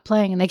like stopped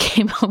playing, and they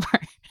came over,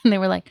 and they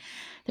were like,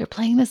 they're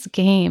playing this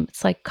game.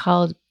 It's like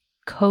called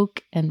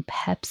Coke and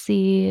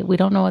Pepsi. We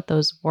don't know what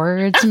those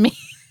words mean.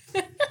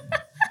 I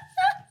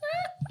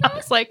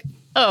was like,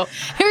 oh,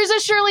 here's a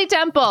Shirley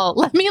Temple.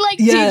 Let me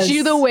teach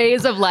you the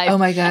ways of life. Oh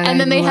my God. And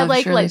then they had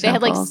they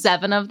had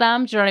 7 of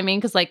them. Do you know what I mean?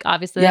 Because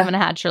obviously they haven't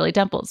had Shirley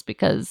Temples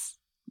because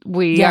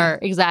we are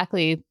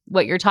exactly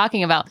what you're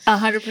talking about.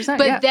 100%.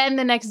 But then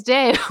the next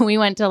day we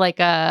went to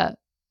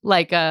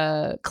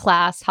a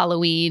class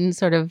Halloween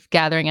sort of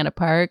gathering at a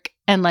park.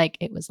 And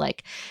it was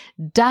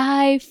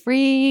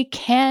dye-free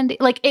candy.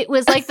 It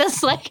was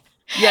this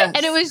Yes.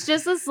 And it was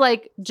just this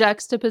like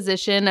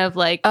juxtaposition of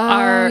like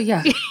Oh,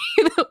 yeah.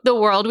 the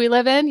world we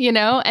live in, you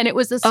know? And it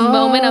was this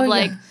moment of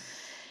like, yeah.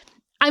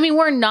 I mean,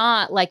 we're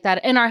not like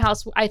that in our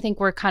house. I think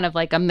we're kind of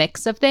like a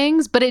mix of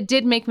things, but it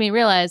did make me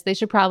realize they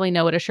should probably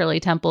know what a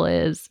Shirley Temple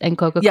is and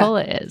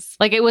Coca-Cola is.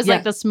 Like it was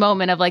like this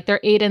moment of like they're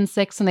 8 and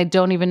 6 and they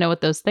don't even know what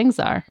those things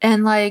are.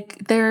 And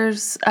like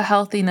there's a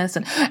healthiness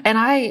and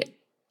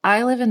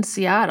I live in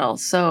Seattle,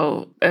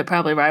 so it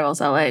probably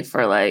rivals LA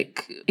for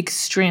like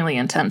extremely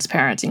intense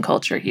parenting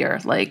culture here,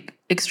 like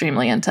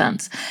extremely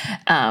intense.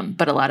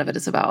 But a lot of it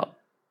is about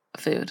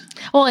food.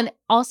 Well, and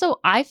also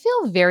I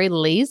feel very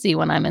lazy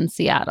when I'm in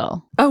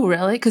Seattle. Oh,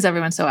 really? Because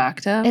everyone's so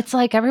active? It's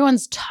like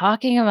everyone's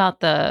talking about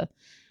the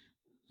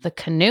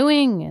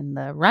canoeing and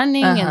the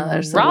running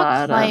and the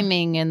rock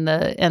climbing and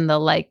the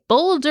like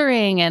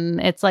bouldering. And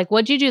it's like,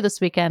 what'd you do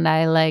this weekend?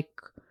 I like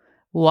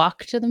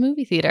walk to the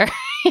movie theater.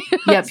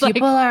 Yeah,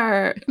 people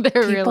are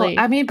really,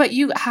 I mean, but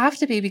you have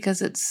to be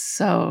because it's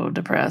so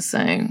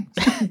depressing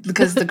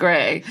because the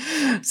gray.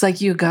 It's like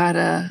you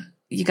gotta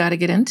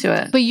get into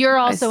it. But you're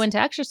also into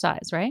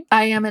exercise, right?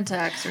 I am into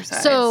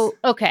exercise. So,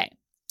 okay.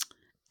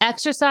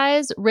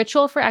 Exercise,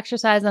 ritual for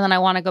exercise, and then I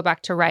want to go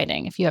back to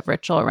writing if you have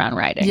ritual around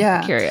writing. Yeah.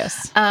 I'm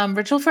curious.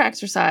 Ritual for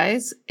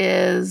exercise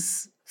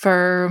is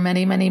for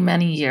many, many,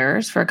 many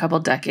years, for a couple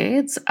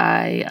decades,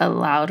 I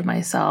allowed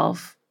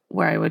myself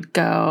where I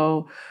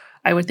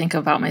would think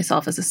about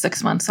myself as a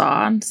 6 months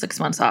on, 6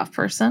 months off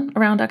person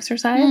around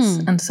exercise.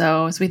 And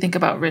so as we think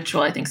about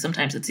ritual, I think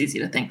sometimes it's easy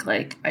to think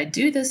like, I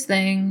do this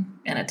thing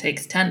and it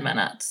takes 10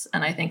 minutes.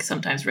 And I think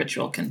sometimes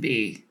ritual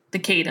the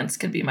cadence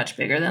can be much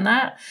bigger than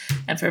that.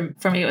 And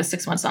for me, it was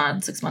 6 months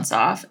on, 6 months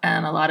off,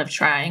 and a lot of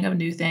trying of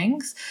new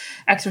things.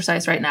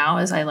 Exercise right now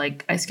is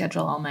I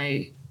schedule all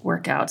my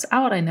workouts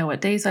out. I know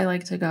what days I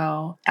like to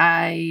go.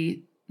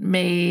 I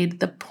made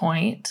the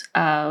point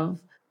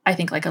of, I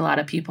think like a lot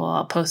of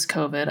people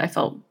post-COVID, I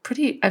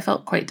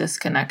felt quite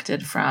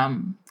disconnected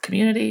from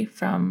community,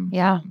 from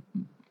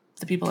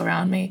the people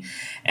around me,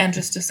 and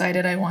just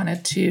decided I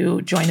wanted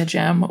to join a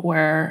gym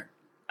where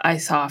I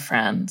saw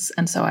friends.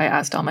 And so I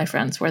asked all my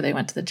friends where they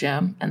went to the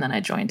gym, and then I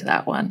joined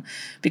that one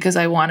because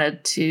I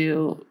wanted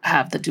to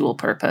have the dual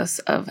purpose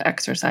of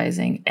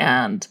exercising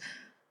and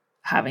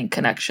having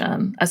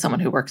connection as someone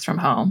who works from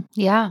home.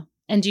 Yeah.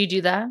 And do you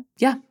do that?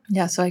 Yeah.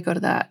 Yeah. So I go to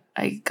that.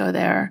 I go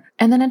there.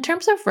 And then in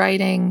terms of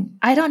writing,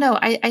 I don't know.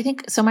 I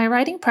think, so my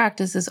writing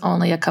practice is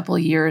only a couple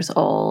years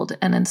old.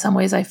 And in some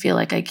ways I feel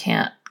like I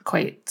can't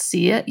quite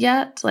see it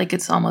yet. Like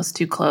it's almost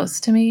too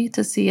close to me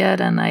to see it.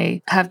 And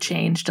I have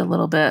changed a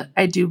little bit.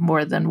 I do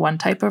more than one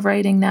type of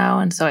writing now.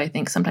 And so I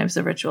think sometimes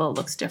the ritual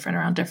looks different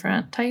around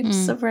different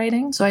types of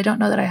writing. So I don't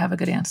know that I have a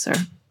good answer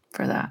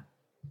for that,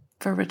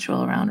 for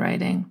ritual around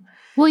writing.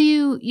 Well,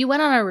 you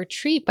went on a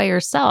retreat by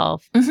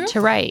yourself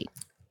to write.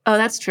 Oh,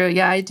 that's true.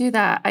 Yeah, I do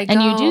that.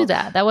 And you do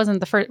that. That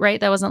wasn't the first, right?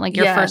 That wasn't like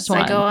your first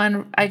one.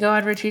 I go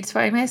on retreats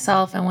by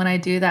myself, and when I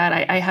do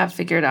that, I have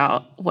figured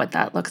out what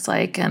that looks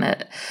like,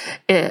 and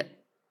it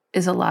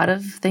is a lot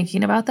of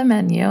thinking about the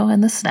menu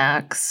and the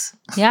snacks.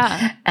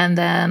 Yeah, and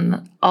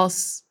then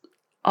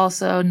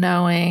also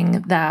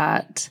knowing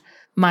that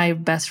my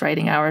best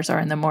writing hours are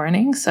in the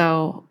morning,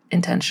 so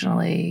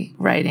intentionally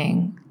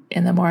writing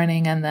in the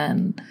morning, and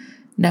then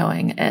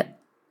knowing at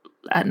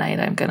night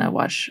I'm going to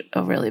watch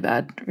a really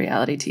bad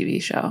reality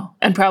TV show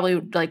and probably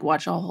like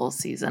watch a whole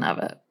season of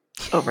it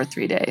over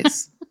 3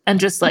 days and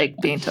just like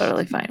being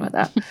totally fine with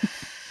that.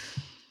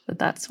 But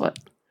that's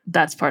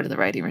part of the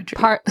writing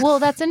retreat. Well,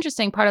 that's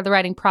interesting. Part of the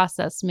writing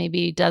process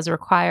maybe does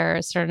require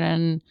a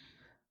certain,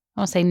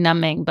 I won't say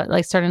numbing, but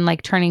like certain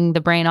like turning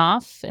the brain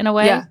off in a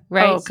way,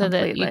 right? So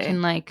completely. that you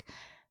can like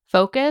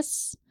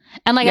focus.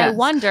 And like, I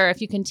wonder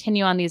if you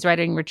continue on these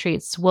writing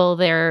retreats, will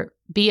there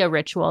be a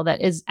ritual that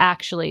is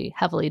actually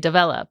heavily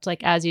developed?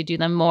 Like as you do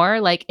them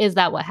more, like, is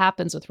that what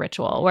happens with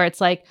ritual where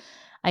it's like,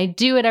 I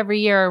do it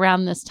every year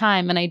around this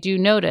time. And I do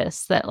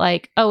notice that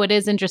like, oh, it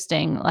is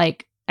interesting.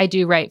 Like I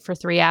do write for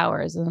 3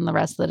 hours and then the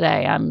rest of the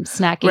day I'm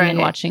snacking and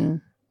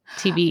watching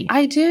TV.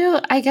 I do.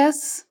 I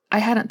guess I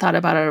hadn't thought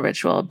about a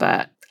ritual,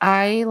 but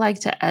I like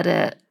to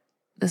edit.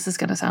 This is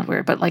going to sound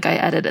weird, but like I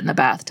edit in the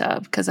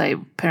bathtub because I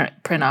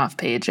print off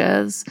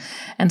pages.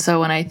 And so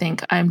when I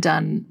think I'm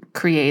done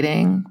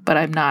creating, but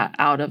I'm not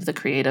out of the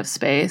creative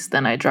space,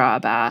 then I draw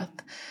a bath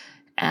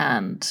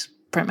and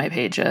print my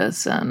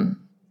pages and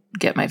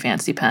get my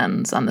fancy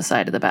pens on the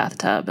side of the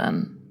bathtub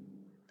and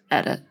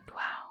edit.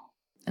 Wow.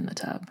 In the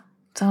tub.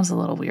 Sounds a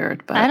little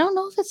weird, but I don't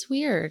know if it's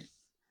weird.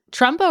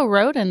 Trumbo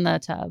wrote in the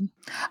tub.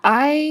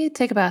 I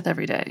take a bath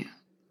every day.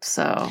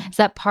 So is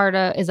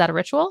that a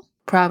ritual?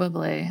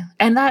 Probably.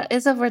 And that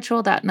is a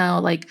ritual that now,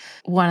 like,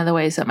 one of the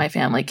ways that my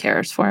family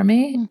cares for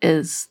me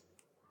is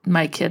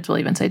my kids will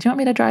even say, do you want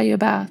me to draw you a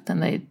bath?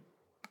 And they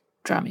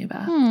draw me a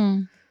bath.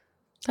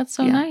 That's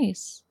so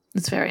nice.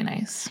 It's very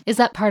nice. Is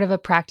that part of a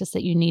practice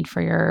that you need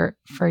for your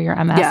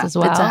MS as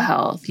well? It's a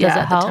health. Does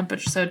it help?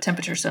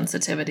 Temperature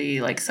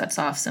sensitivity like sets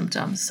off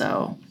symptoms.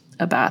 So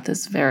a bath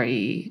is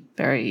very,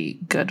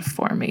 very good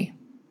for me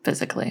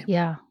physically.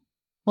 Yeah.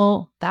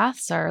 Well,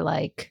 baths are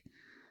like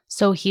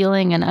so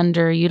healing and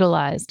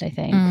underutilized, I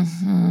think.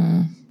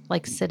 Mm-hmm.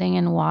 Like sitting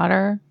in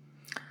water,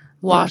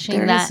 Look, washing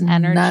there that is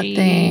energy.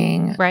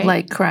 nothing right?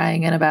 like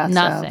crying in a bathtub.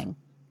 Nothing.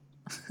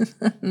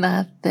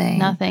 Nothing.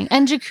 Nothing.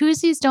 And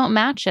jacuzzis don't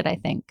match it, I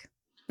think.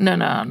 No.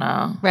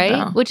 Right?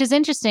 No. Which is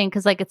interesting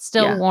because like it's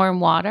still warm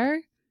water.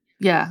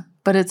 Yeah,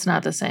 but it's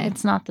not the same.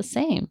 It's not the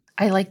same.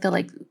 I like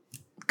the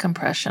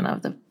compression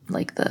of the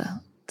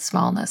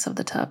smallness of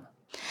the tub.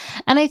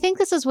 And I think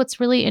this is what's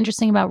really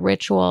interesting about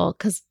ritual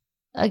because,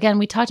 again,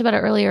 we talked about it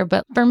earlier,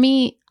 but for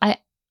me,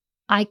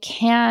 I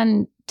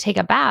can take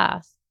a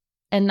bath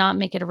and not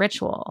make it a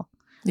ritual.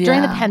 Yeah.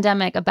 During the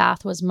pandemic, a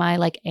bath was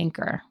my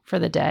anchor for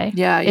the day.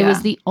 Yeah. It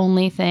was the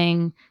only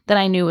thing that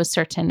I knew was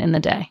certain in the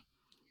day.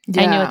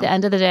 Yeah. I knew at the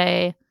end of the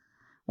day,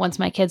 once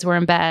my kids were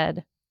in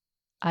bed,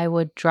 I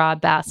would draw a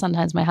bath.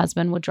 Sometimes my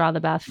husband would draw the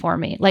bath for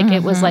me.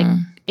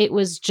 It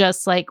was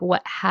just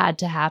what had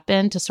to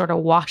happen to sort of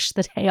wash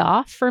the day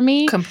off for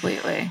me.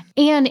 Completely.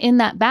 And in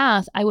that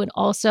bath, I would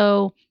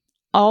also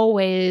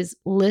always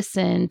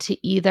listen to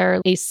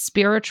either a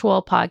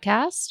spiritual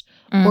podcast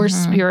or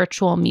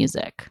spiritual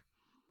music.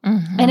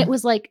 And it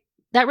was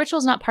that ritual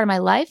is not part of my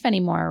life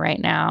anymore right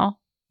now.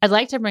 I'd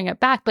like to bring it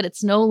back, but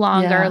it's no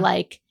longer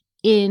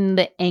in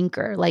the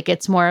anchor.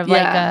 It's more of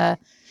a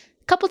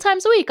couple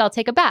times a week I'll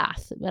take a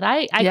bath. But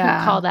I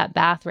could call that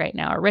bath right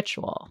now a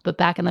ritual. But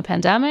back in the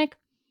pandemic,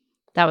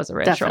 that was a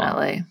ritual.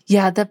 Definitely.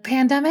 Yeah, the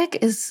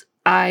pandemic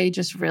I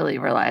just really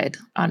relied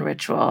on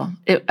ritual.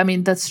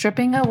 The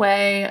stripping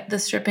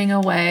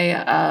away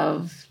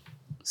of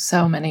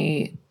so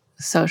many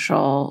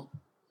social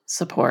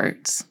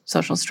supports,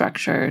 social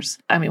structures.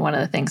 One of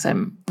the things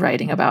I'm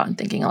writing about and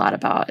thinking a lot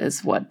about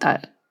is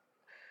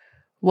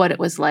what it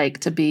was like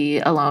to be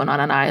alone on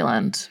an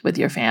island with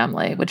your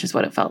family, which is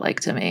what it felt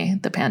like to me.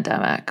 The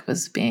pandemic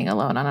was being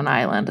alone on an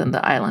island, and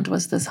the island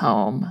was this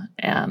home.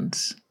 And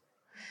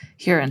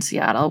here in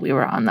Seattle, we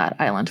were on that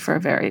island for a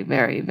very,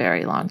 very,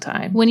 very long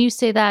time. When you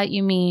say that,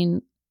 you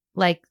mean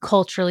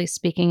culturally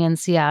speaking in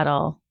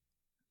Seattle,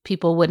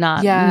 people would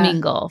not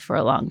mingle for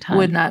a long time.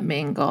 Would not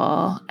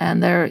mingle.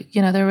 And there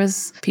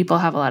was, people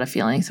have a lot of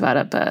feelings about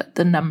it, but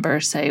the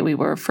numbers say we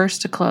were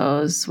first to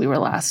close. We were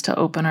last to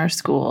open our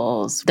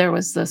schools. There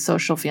was the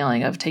social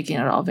feeling of taking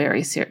it all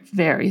very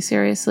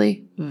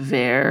seriously.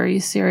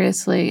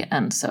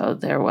 And so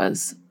there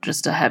was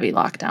just a heavy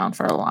lockdown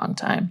for a long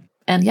time.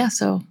 And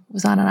so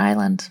was on an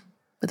island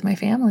with my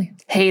family.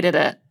 Hated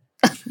it.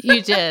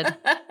 You did.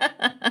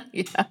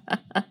 Yeah.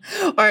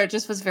 Or it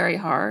just was very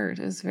hard.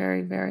 It was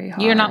very, very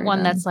hard. You're not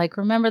one that's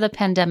remember the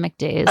pandemic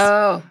days.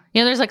 Oh.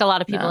 There's a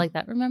lot of people like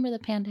that. Remember the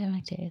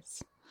pandemic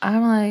days.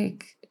 I'm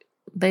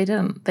they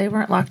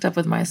weren't locked up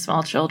with my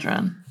small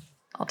children.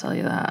 I'll tell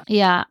you that.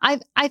 Yeah.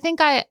 I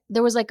think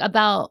there was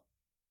about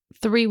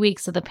 3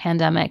 weeks of the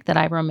pandemic that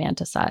I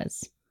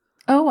romanticize.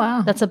 Oh,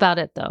 wow. That's about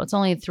it though. It's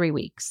only 3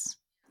 weeks.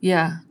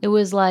 Yeah. It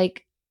was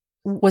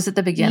was it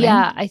the beginning?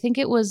 Yeah. I think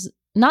it was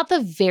not the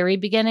very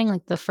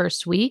beginning, the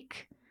first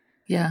week.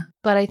 Yeah.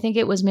 But I think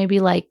it was maybe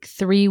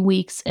 3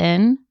 weeks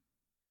in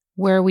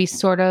where we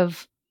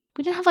didn't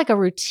have a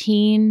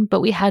routine, but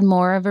we had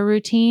more of a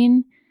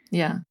routine.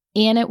 Yeah.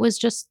 And it was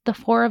just the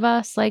four of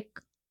us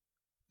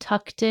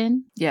tucked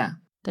in. Yeah.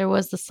 There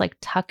was this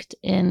tucked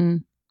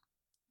in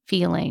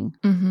feeling.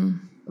 Mm-hmm.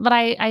 But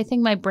I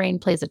think my brain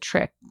plays a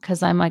trick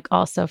because I'm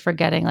also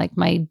forgetting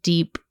my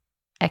deep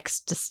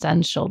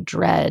existential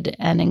dread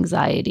and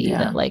anxiety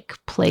that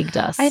plagued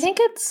us. I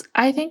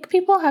think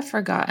people have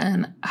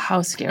forgotten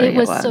how scary it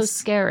was. It was so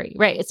scary.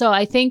 Right. So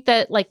I think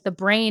that the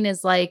brain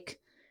is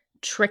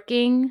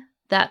tricking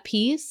that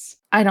piece.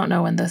 I don't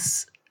know when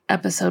this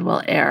episode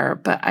will air,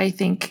 but I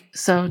think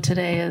so.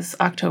 Today is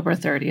October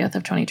 30th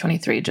of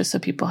 2023, just so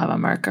people have a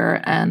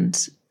marker. And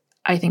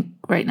I think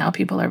right now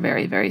people are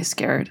very, very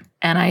scared.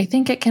 And I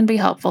think it can be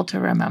helpful to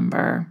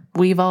remember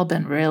we've all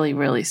been really,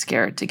 really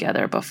scared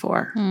together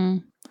before.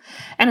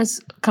 And it's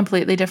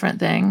completely different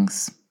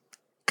things,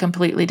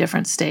 completely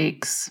different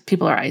stakes.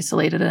 People are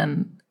isolated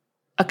in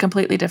a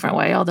completely different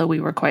way, although we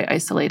were quite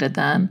isolated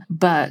then.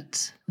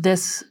 But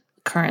this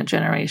current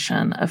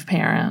generation of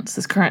parents,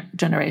 this current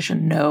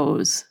generation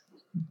knows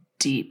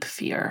deep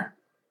fear.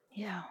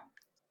 Yeah.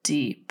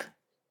 Deep,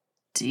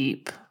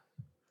 deep,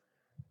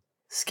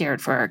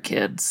 scared for our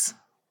kids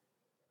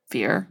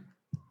fear.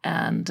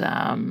 And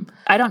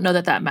I don't know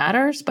that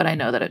matters, but I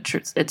know that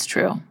it's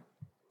true.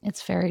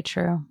 It's very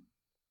true.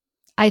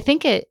 I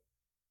think it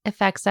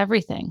affects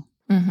everything.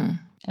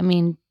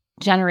 Mm-hmm.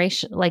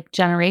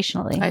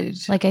 Generationally.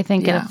 I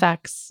think it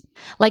affects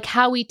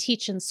how we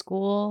teach in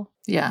school.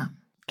 Yeah.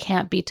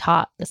 Can't be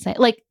taught the same.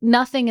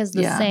 Nothing is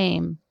the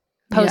same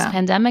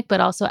post-pandemic,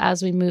 but also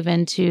as we move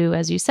into,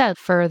 as you said,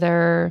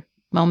 further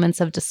moments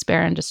of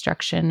despair and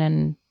destruction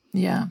and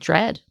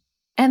dread.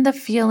 And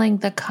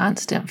the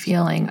constant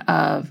feeling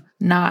of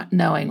not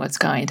knowing what's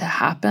going to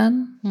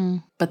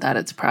happen, but that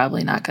it's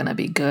probably not going to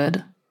be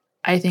good.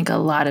 I think a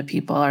lot of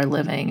people are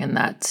living in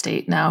that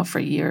state now for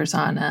years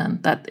on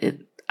end.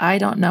 I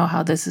don't know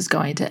how this is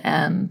going to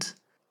end,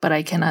 but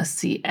I cannot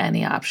see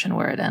any option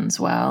where it ends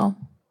well.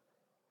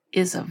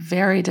 is a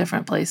very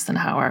different place than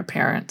how our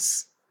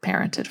parents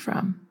parented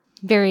from.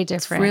 Very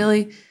different. It's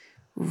really,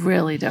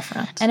 really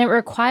different. And it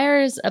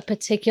requires a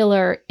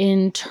particular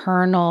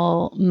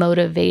internal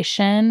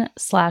motivation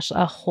 /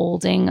 a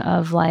holding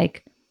of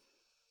like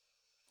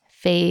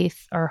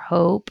faith or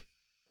hope,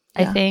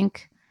 I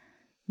think,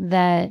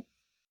 that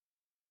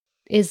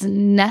is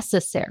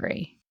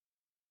necessary.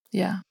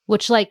 Yeah.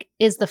 Which like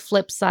is the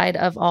flip side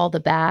of all the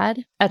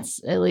bad.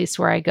 That's at least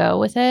where I go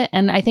with it.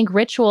 And I think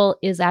ritual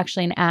is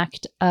actually an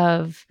act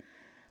of,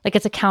 like,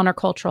 it's a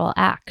countercultural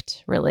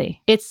act,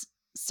 really. It's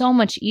so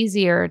much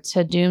easier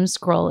to doom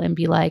scroll and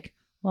be like,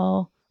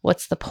 well,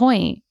 what's the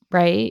point,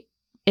 right?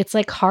 It's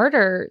like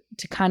harder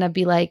to kind of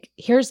be like,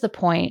 here's the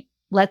point.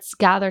 Let's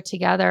gather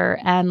together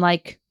and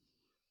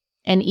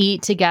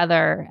eat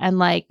together and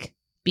like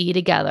be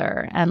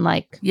together and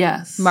like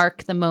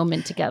mark the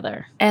moment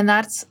together. And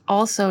that's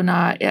also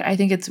not, I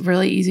think it's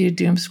really easy to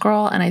doom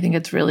scroll, and I think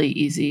it's really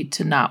easy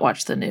to not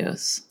watch the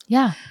news.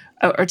 Yeah.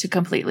 Or to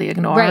completely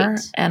ignore. Right.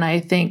 And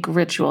I think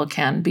ritual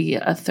can be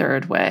a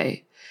third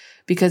way,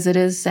 because it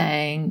is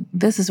saying,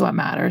 this is what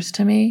matters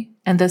to me,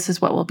 and this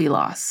is what will be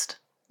lost.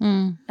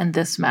 And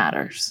this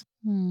matters.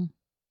 You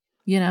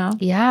know?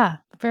 Yeah.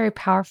 Very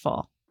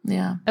powerful.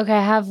 Yeah. Okay.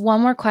 I have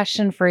one more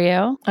question for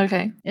you.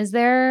 Okay. Is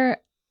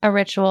there a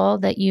ritual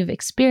that you've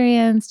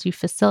experienced, you've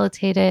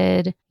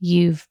facilitated,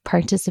 you've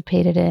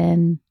participated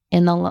in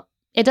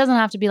it doesn't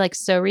have to be like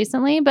so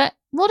recently, but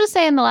we'll just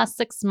say in the last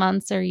 6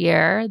 months or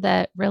year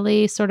that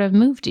really sort of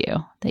moved you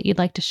that you'd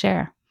like to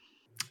share?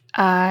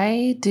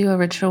 I do a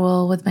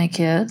ritual with my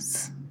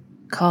kids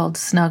called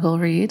Snuggle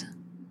Read,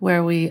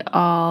 where we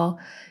all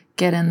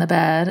get in the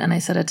bed and I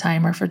set a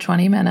timer for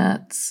 20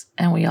 minutes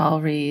and we all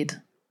read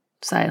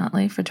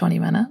silently for 20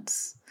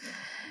 minutes.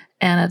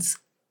 And it's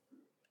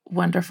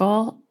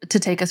wonderful to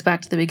take us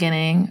back to the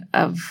beginning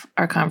of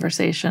our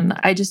conversation.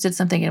 I just did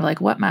something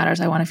like, what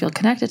matters? I want to feel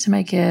connected to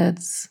my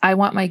kids. I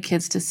want my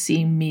kids to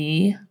see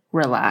me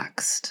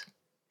relaxed.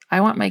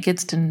 I want my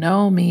kids to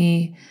know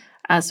me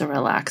as a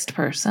relaxed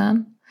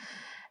person.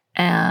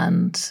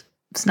 And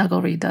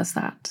Snuggle Read does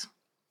that.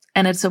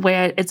 And it's a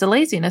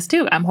laziness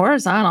too. I'm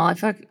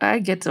horizontal. I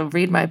get to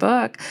read my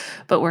book,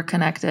 but we're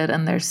connected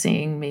and they're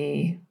seeing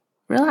me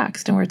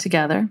relaxed and we're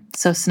together.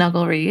 So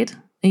Snuggle Read.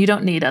 You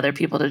don't need other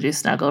people to do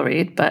Snuggle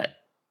Read, but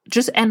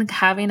and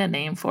having a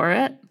name for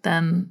it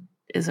then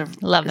is a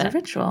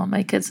ritual.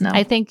 My kids know.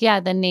 I think,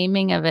 the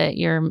naming of it,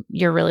 you're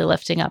really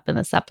lifting up in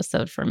this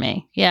episode for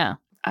me. Yeah.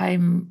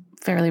 I'm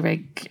fairly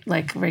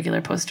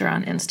regular poster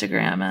on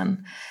Instagram,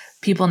 and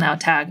people now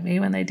tag me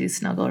when they do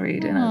Snuggle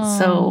Read. And it's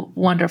so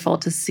wonderful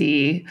to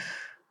see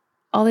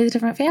all these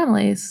different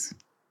families.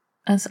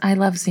 As I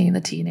love seeing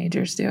the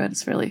teenagers do it.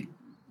 It's really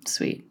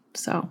sweet.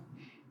 So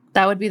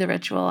that would be the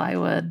ritual I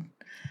would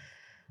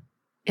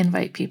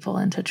invite people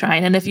into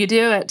trying. And if you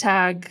do it,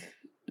 tag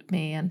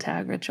me and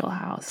tag Ritual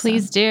House.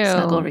 Please do.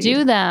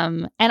 Do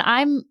them. And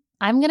I'm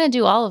going to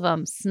do all of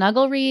them.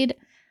 Snuggle Read,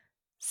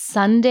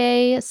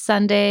 Sundays.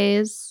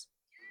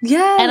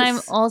 Yes. And I'm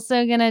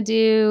also going to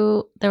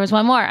do, there was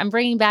one more. I'm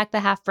bringing back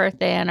the half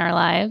birthday in our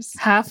lives.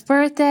 Half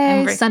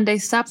birthday, Sunday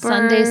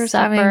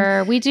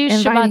supper. We do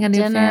Shabbat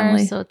dinner.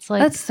 Family. So it's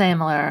like. That's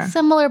similar.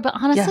 Similar, but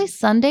honestly,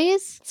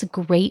 Sundays, it's a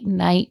great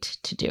night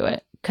to do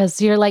it.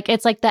 Because you're like,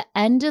 it's like the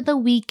end of the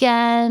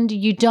weekend.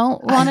 You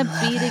don't want to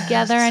be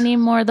together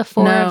anymore, the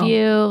four of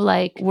you.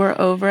 Like, we're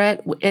over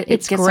it. It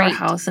gets great. Our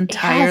house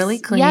entirely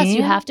clean. Yes,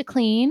 you have to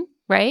clean,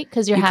 right?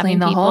 Because you're having clean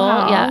the people. Whole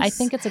house. Yeah, I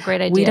think it's a great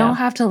idea. We don't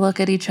have to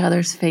look at each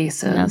other's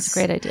faces. That's a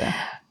great idea.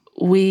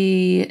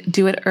 We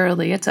do it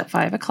early. It's at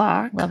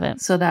 5:00. Love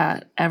it. So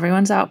that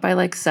everyone's out by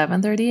like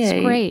 7:38.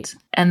 It's great.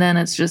 And then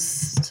it's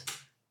just,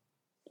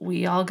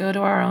 we all go to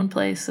our own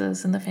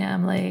places in the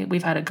family.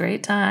 We've had a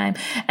great time.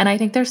 And I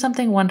think there's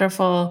something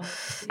wonderful.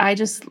 I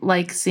just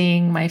like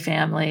seeing my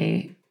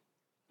family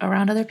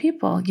around other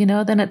people,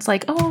 then it's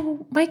like,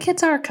 oh, my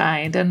kids are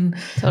kind. And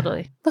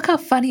totally. Look how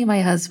funny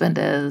my husband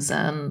is.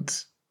 And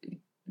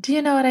do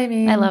you know what I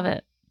mean? I love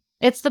it.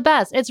 It's the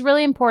best. It's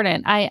really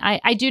important.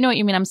 I do know what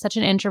you mean. I'm such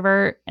an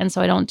introvert, and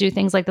so I don't do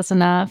things like this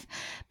enough.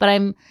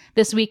 But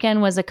this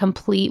weekend was a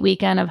complete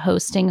weekend of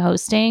hosting,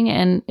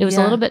 and it was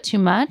a little bit too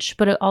much,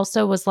 but it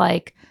also was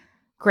like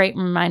great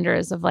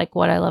reminders of like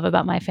what I love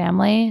about my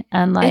family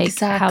and like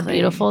how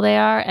beautiful they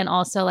are, and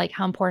also like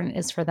how important it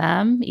is for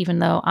them, even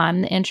though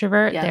I'm the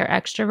introvert, they're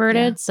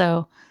extroverted. Yeah.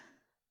 So,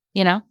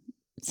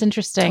 it's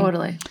interesting.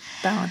 Totally.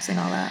 Balancing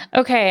all that.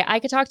 Okay. I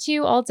could talk to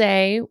you all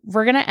day.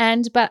 We're going to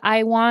end, but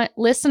I want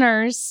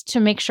listeners to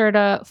make sure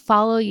to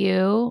follow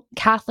you,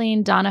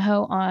 Kathleen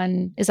Donahoe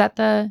is that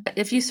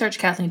if you search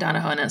Kathleen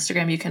Donahoe on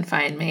Instagram, you can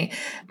find me.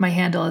 My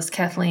handle is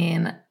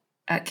Kathleen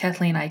at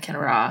Kathleen I Can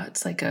Raw.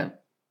 It's a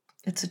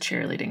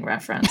cheerleading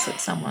reference that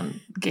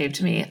someone gave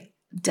to me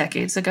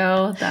decades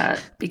ago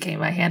that became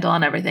my handle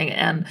on everything.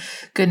 And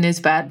good news,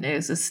 bad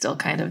news is still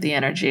kind of the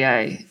energy.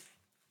 I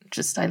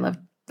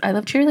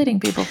love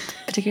cheerleading people,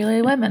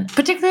 particularly women,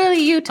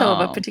 particularly you,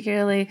 Tova,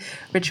 particularly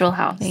Ritual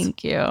House.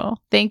 Thank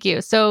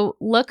you. So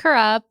look her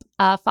up,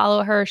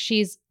 follow her.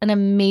 She's an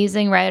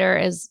amazing writer,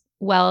 as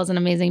well as an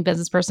amazing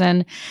business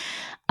person,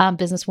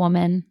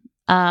 businesswoman,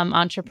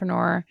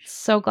 entrepreneur.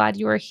 So glad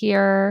you were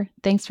here.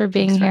 Thanks for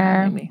being Thanks for here.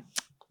 having me.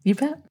 You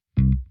bet.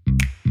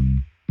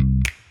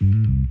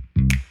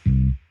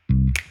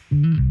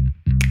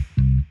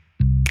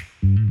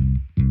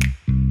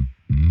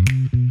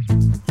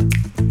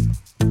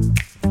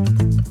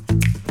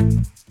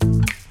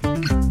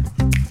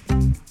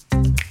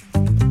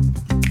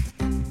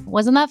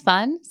 Wasn't that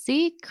fun?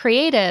 See,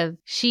 creative.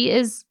 She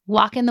is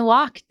walking the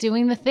walk,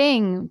 doing the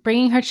thing,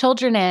 bringing her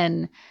children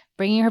in,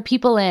 bringing her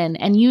people in.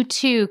 And you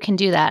too can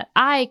do that.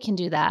 I can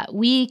do that.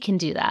 We can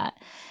do that.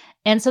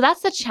 And so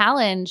that's the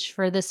challenge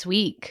for this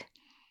week.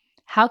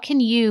 How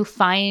can you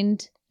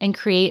find and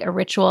create a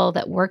ritual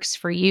that works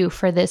for you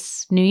for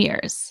this New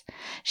Year's?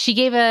 She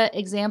gave an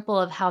example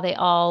of how they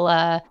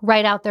all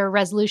write out their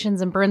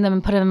resolutions and burn them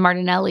and put them in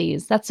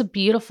Martinelli's. That's a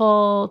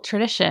beautiful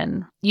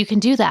tradition. You can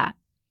do that.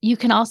 You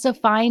can also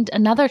find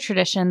another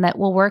tradition that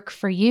will work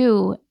for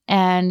you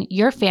and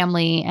your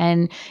family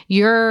and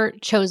your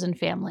chosen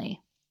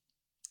family.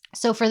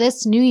 So for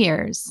this New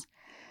Year's,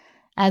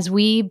 as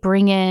we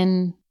bring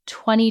in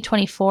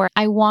 2024,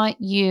 I want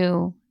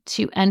you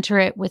to enter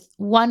it with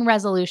one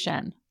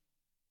resolution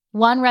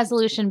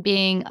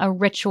being a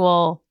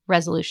ritual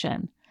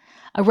resolution,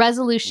 a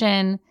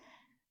resolution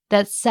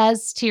that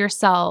says to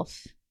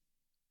yourself,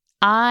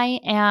 I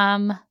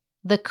am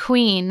the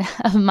queen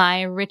of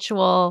my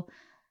ritual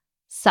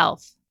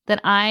self, that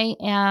I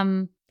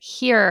am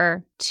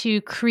here to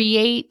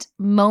create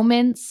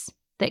moments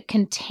that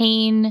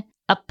contain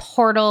a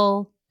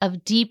portal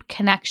of deep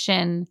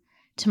connection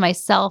to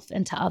myself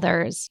and to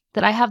others,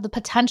 that I have the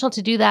potential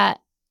to do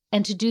that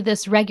and to do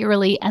this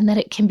regularly, and that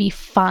it can be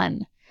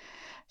fun.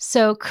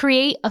 So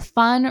create a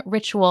fun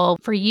ritual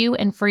for you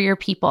and for your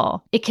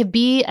people. It could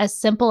be as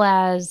simple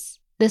as,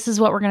 this is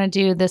what we're going to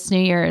do this New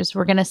Year's.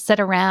 We're going to sit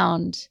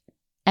around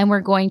and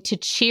we're going to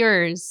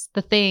cheers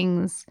the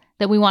things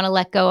that we want to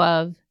let go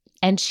of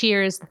and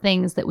cheers the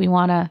things that we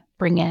want to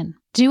bring in.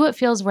 Do what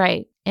feels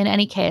right. In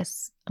any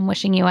case, I'm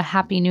wishing you a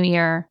happy new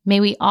year. May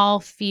we all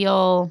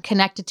feel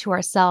connected to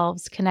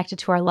ourselves, connected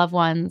to our loved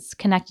ones,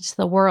 connected to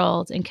the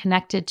world, and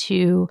connected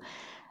to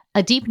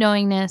a deep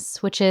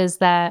knowingness, which is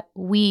that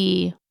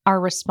we are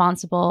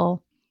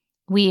responsible.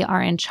 We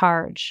are in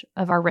charge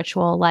of our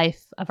ritual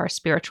life, of our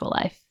spiritual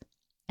life,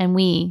 and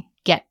we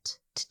get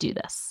to do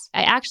this.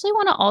 I actually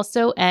want to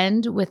also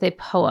end with a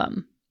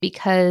poem,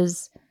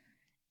 because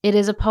it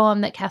is a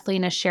poem that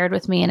Kathleen has shared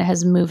with me and it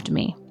has moved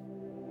me.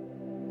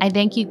 I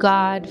thank you,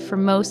 God, for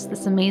most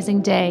this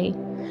amazing day,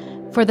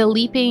 for the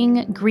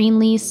leaping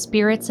greenly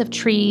spirits of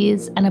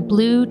trees and a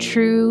blue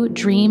true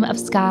dream of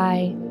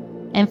sky,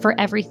 and for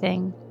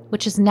everything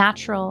which is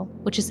natural,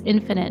 which is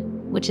infinite,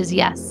 which is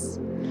yes.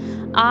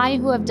 I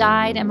who have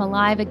died am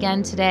alive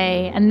again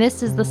today, and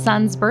this is the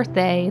sun's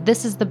birthday.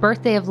 This is the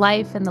birthday of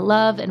life and the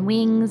love and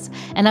wings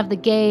and of the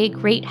gay,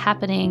 great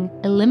happening,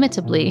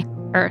 illimitably,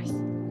 earth.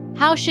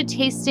 How should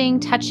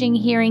tasting, touching,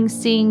 hearing,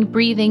 seeing,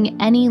 breathing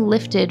any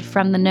lifted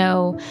from the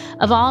no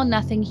of all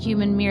nothing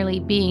human merely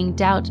being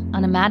doubt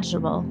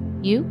unimaginable?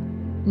 You?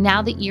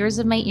 Now the ears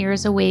of my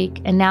ears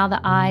awake, and now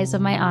the eyes of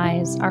my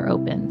eyes are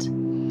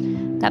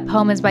opened. That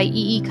poem is by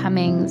E.E.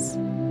 Cummings.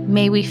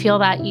 May we feel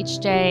that each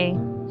day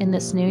in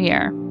this new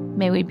year.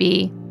 May we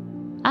be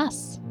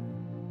us.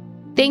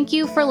 Thank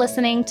you for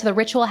listening to the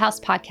Ritual House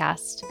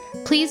podcast.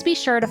 Please be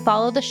sure to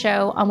follow the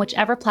show on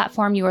whichever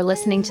platform you are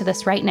listening to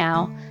this right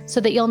now so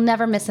that you'll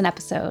never miss an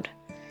episode.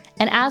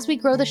 And as we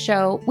grow the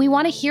show, we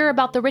want to hear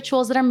about the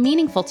rituals that are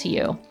meaningful to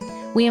you.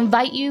 We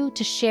invite you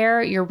to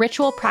share your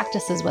ritual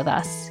practices with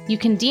us. You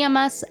can DM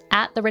us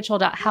at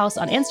theritual.house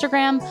on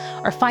Instagram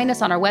or find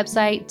us on our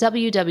website,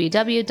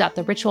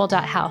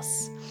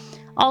 www.theritual.house.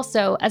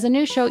 Also, as a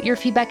new show, your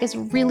feedback is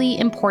really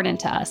important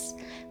to us.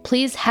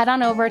 Please head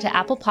on over to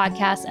Apple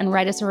Podcasts and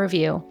write us a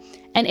review.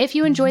 And if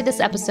you enjoyed this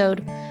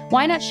episode,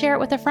 why not share it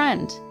with a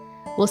friend?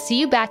 We'll see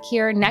you back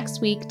here next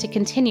week to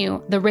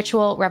continue the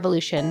ritual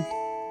revolution.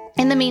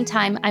 In the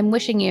meantime, I'm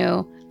wishing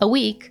you a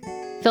week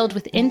filled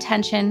with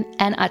intention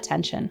and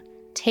attention.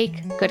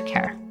 Take good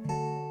care.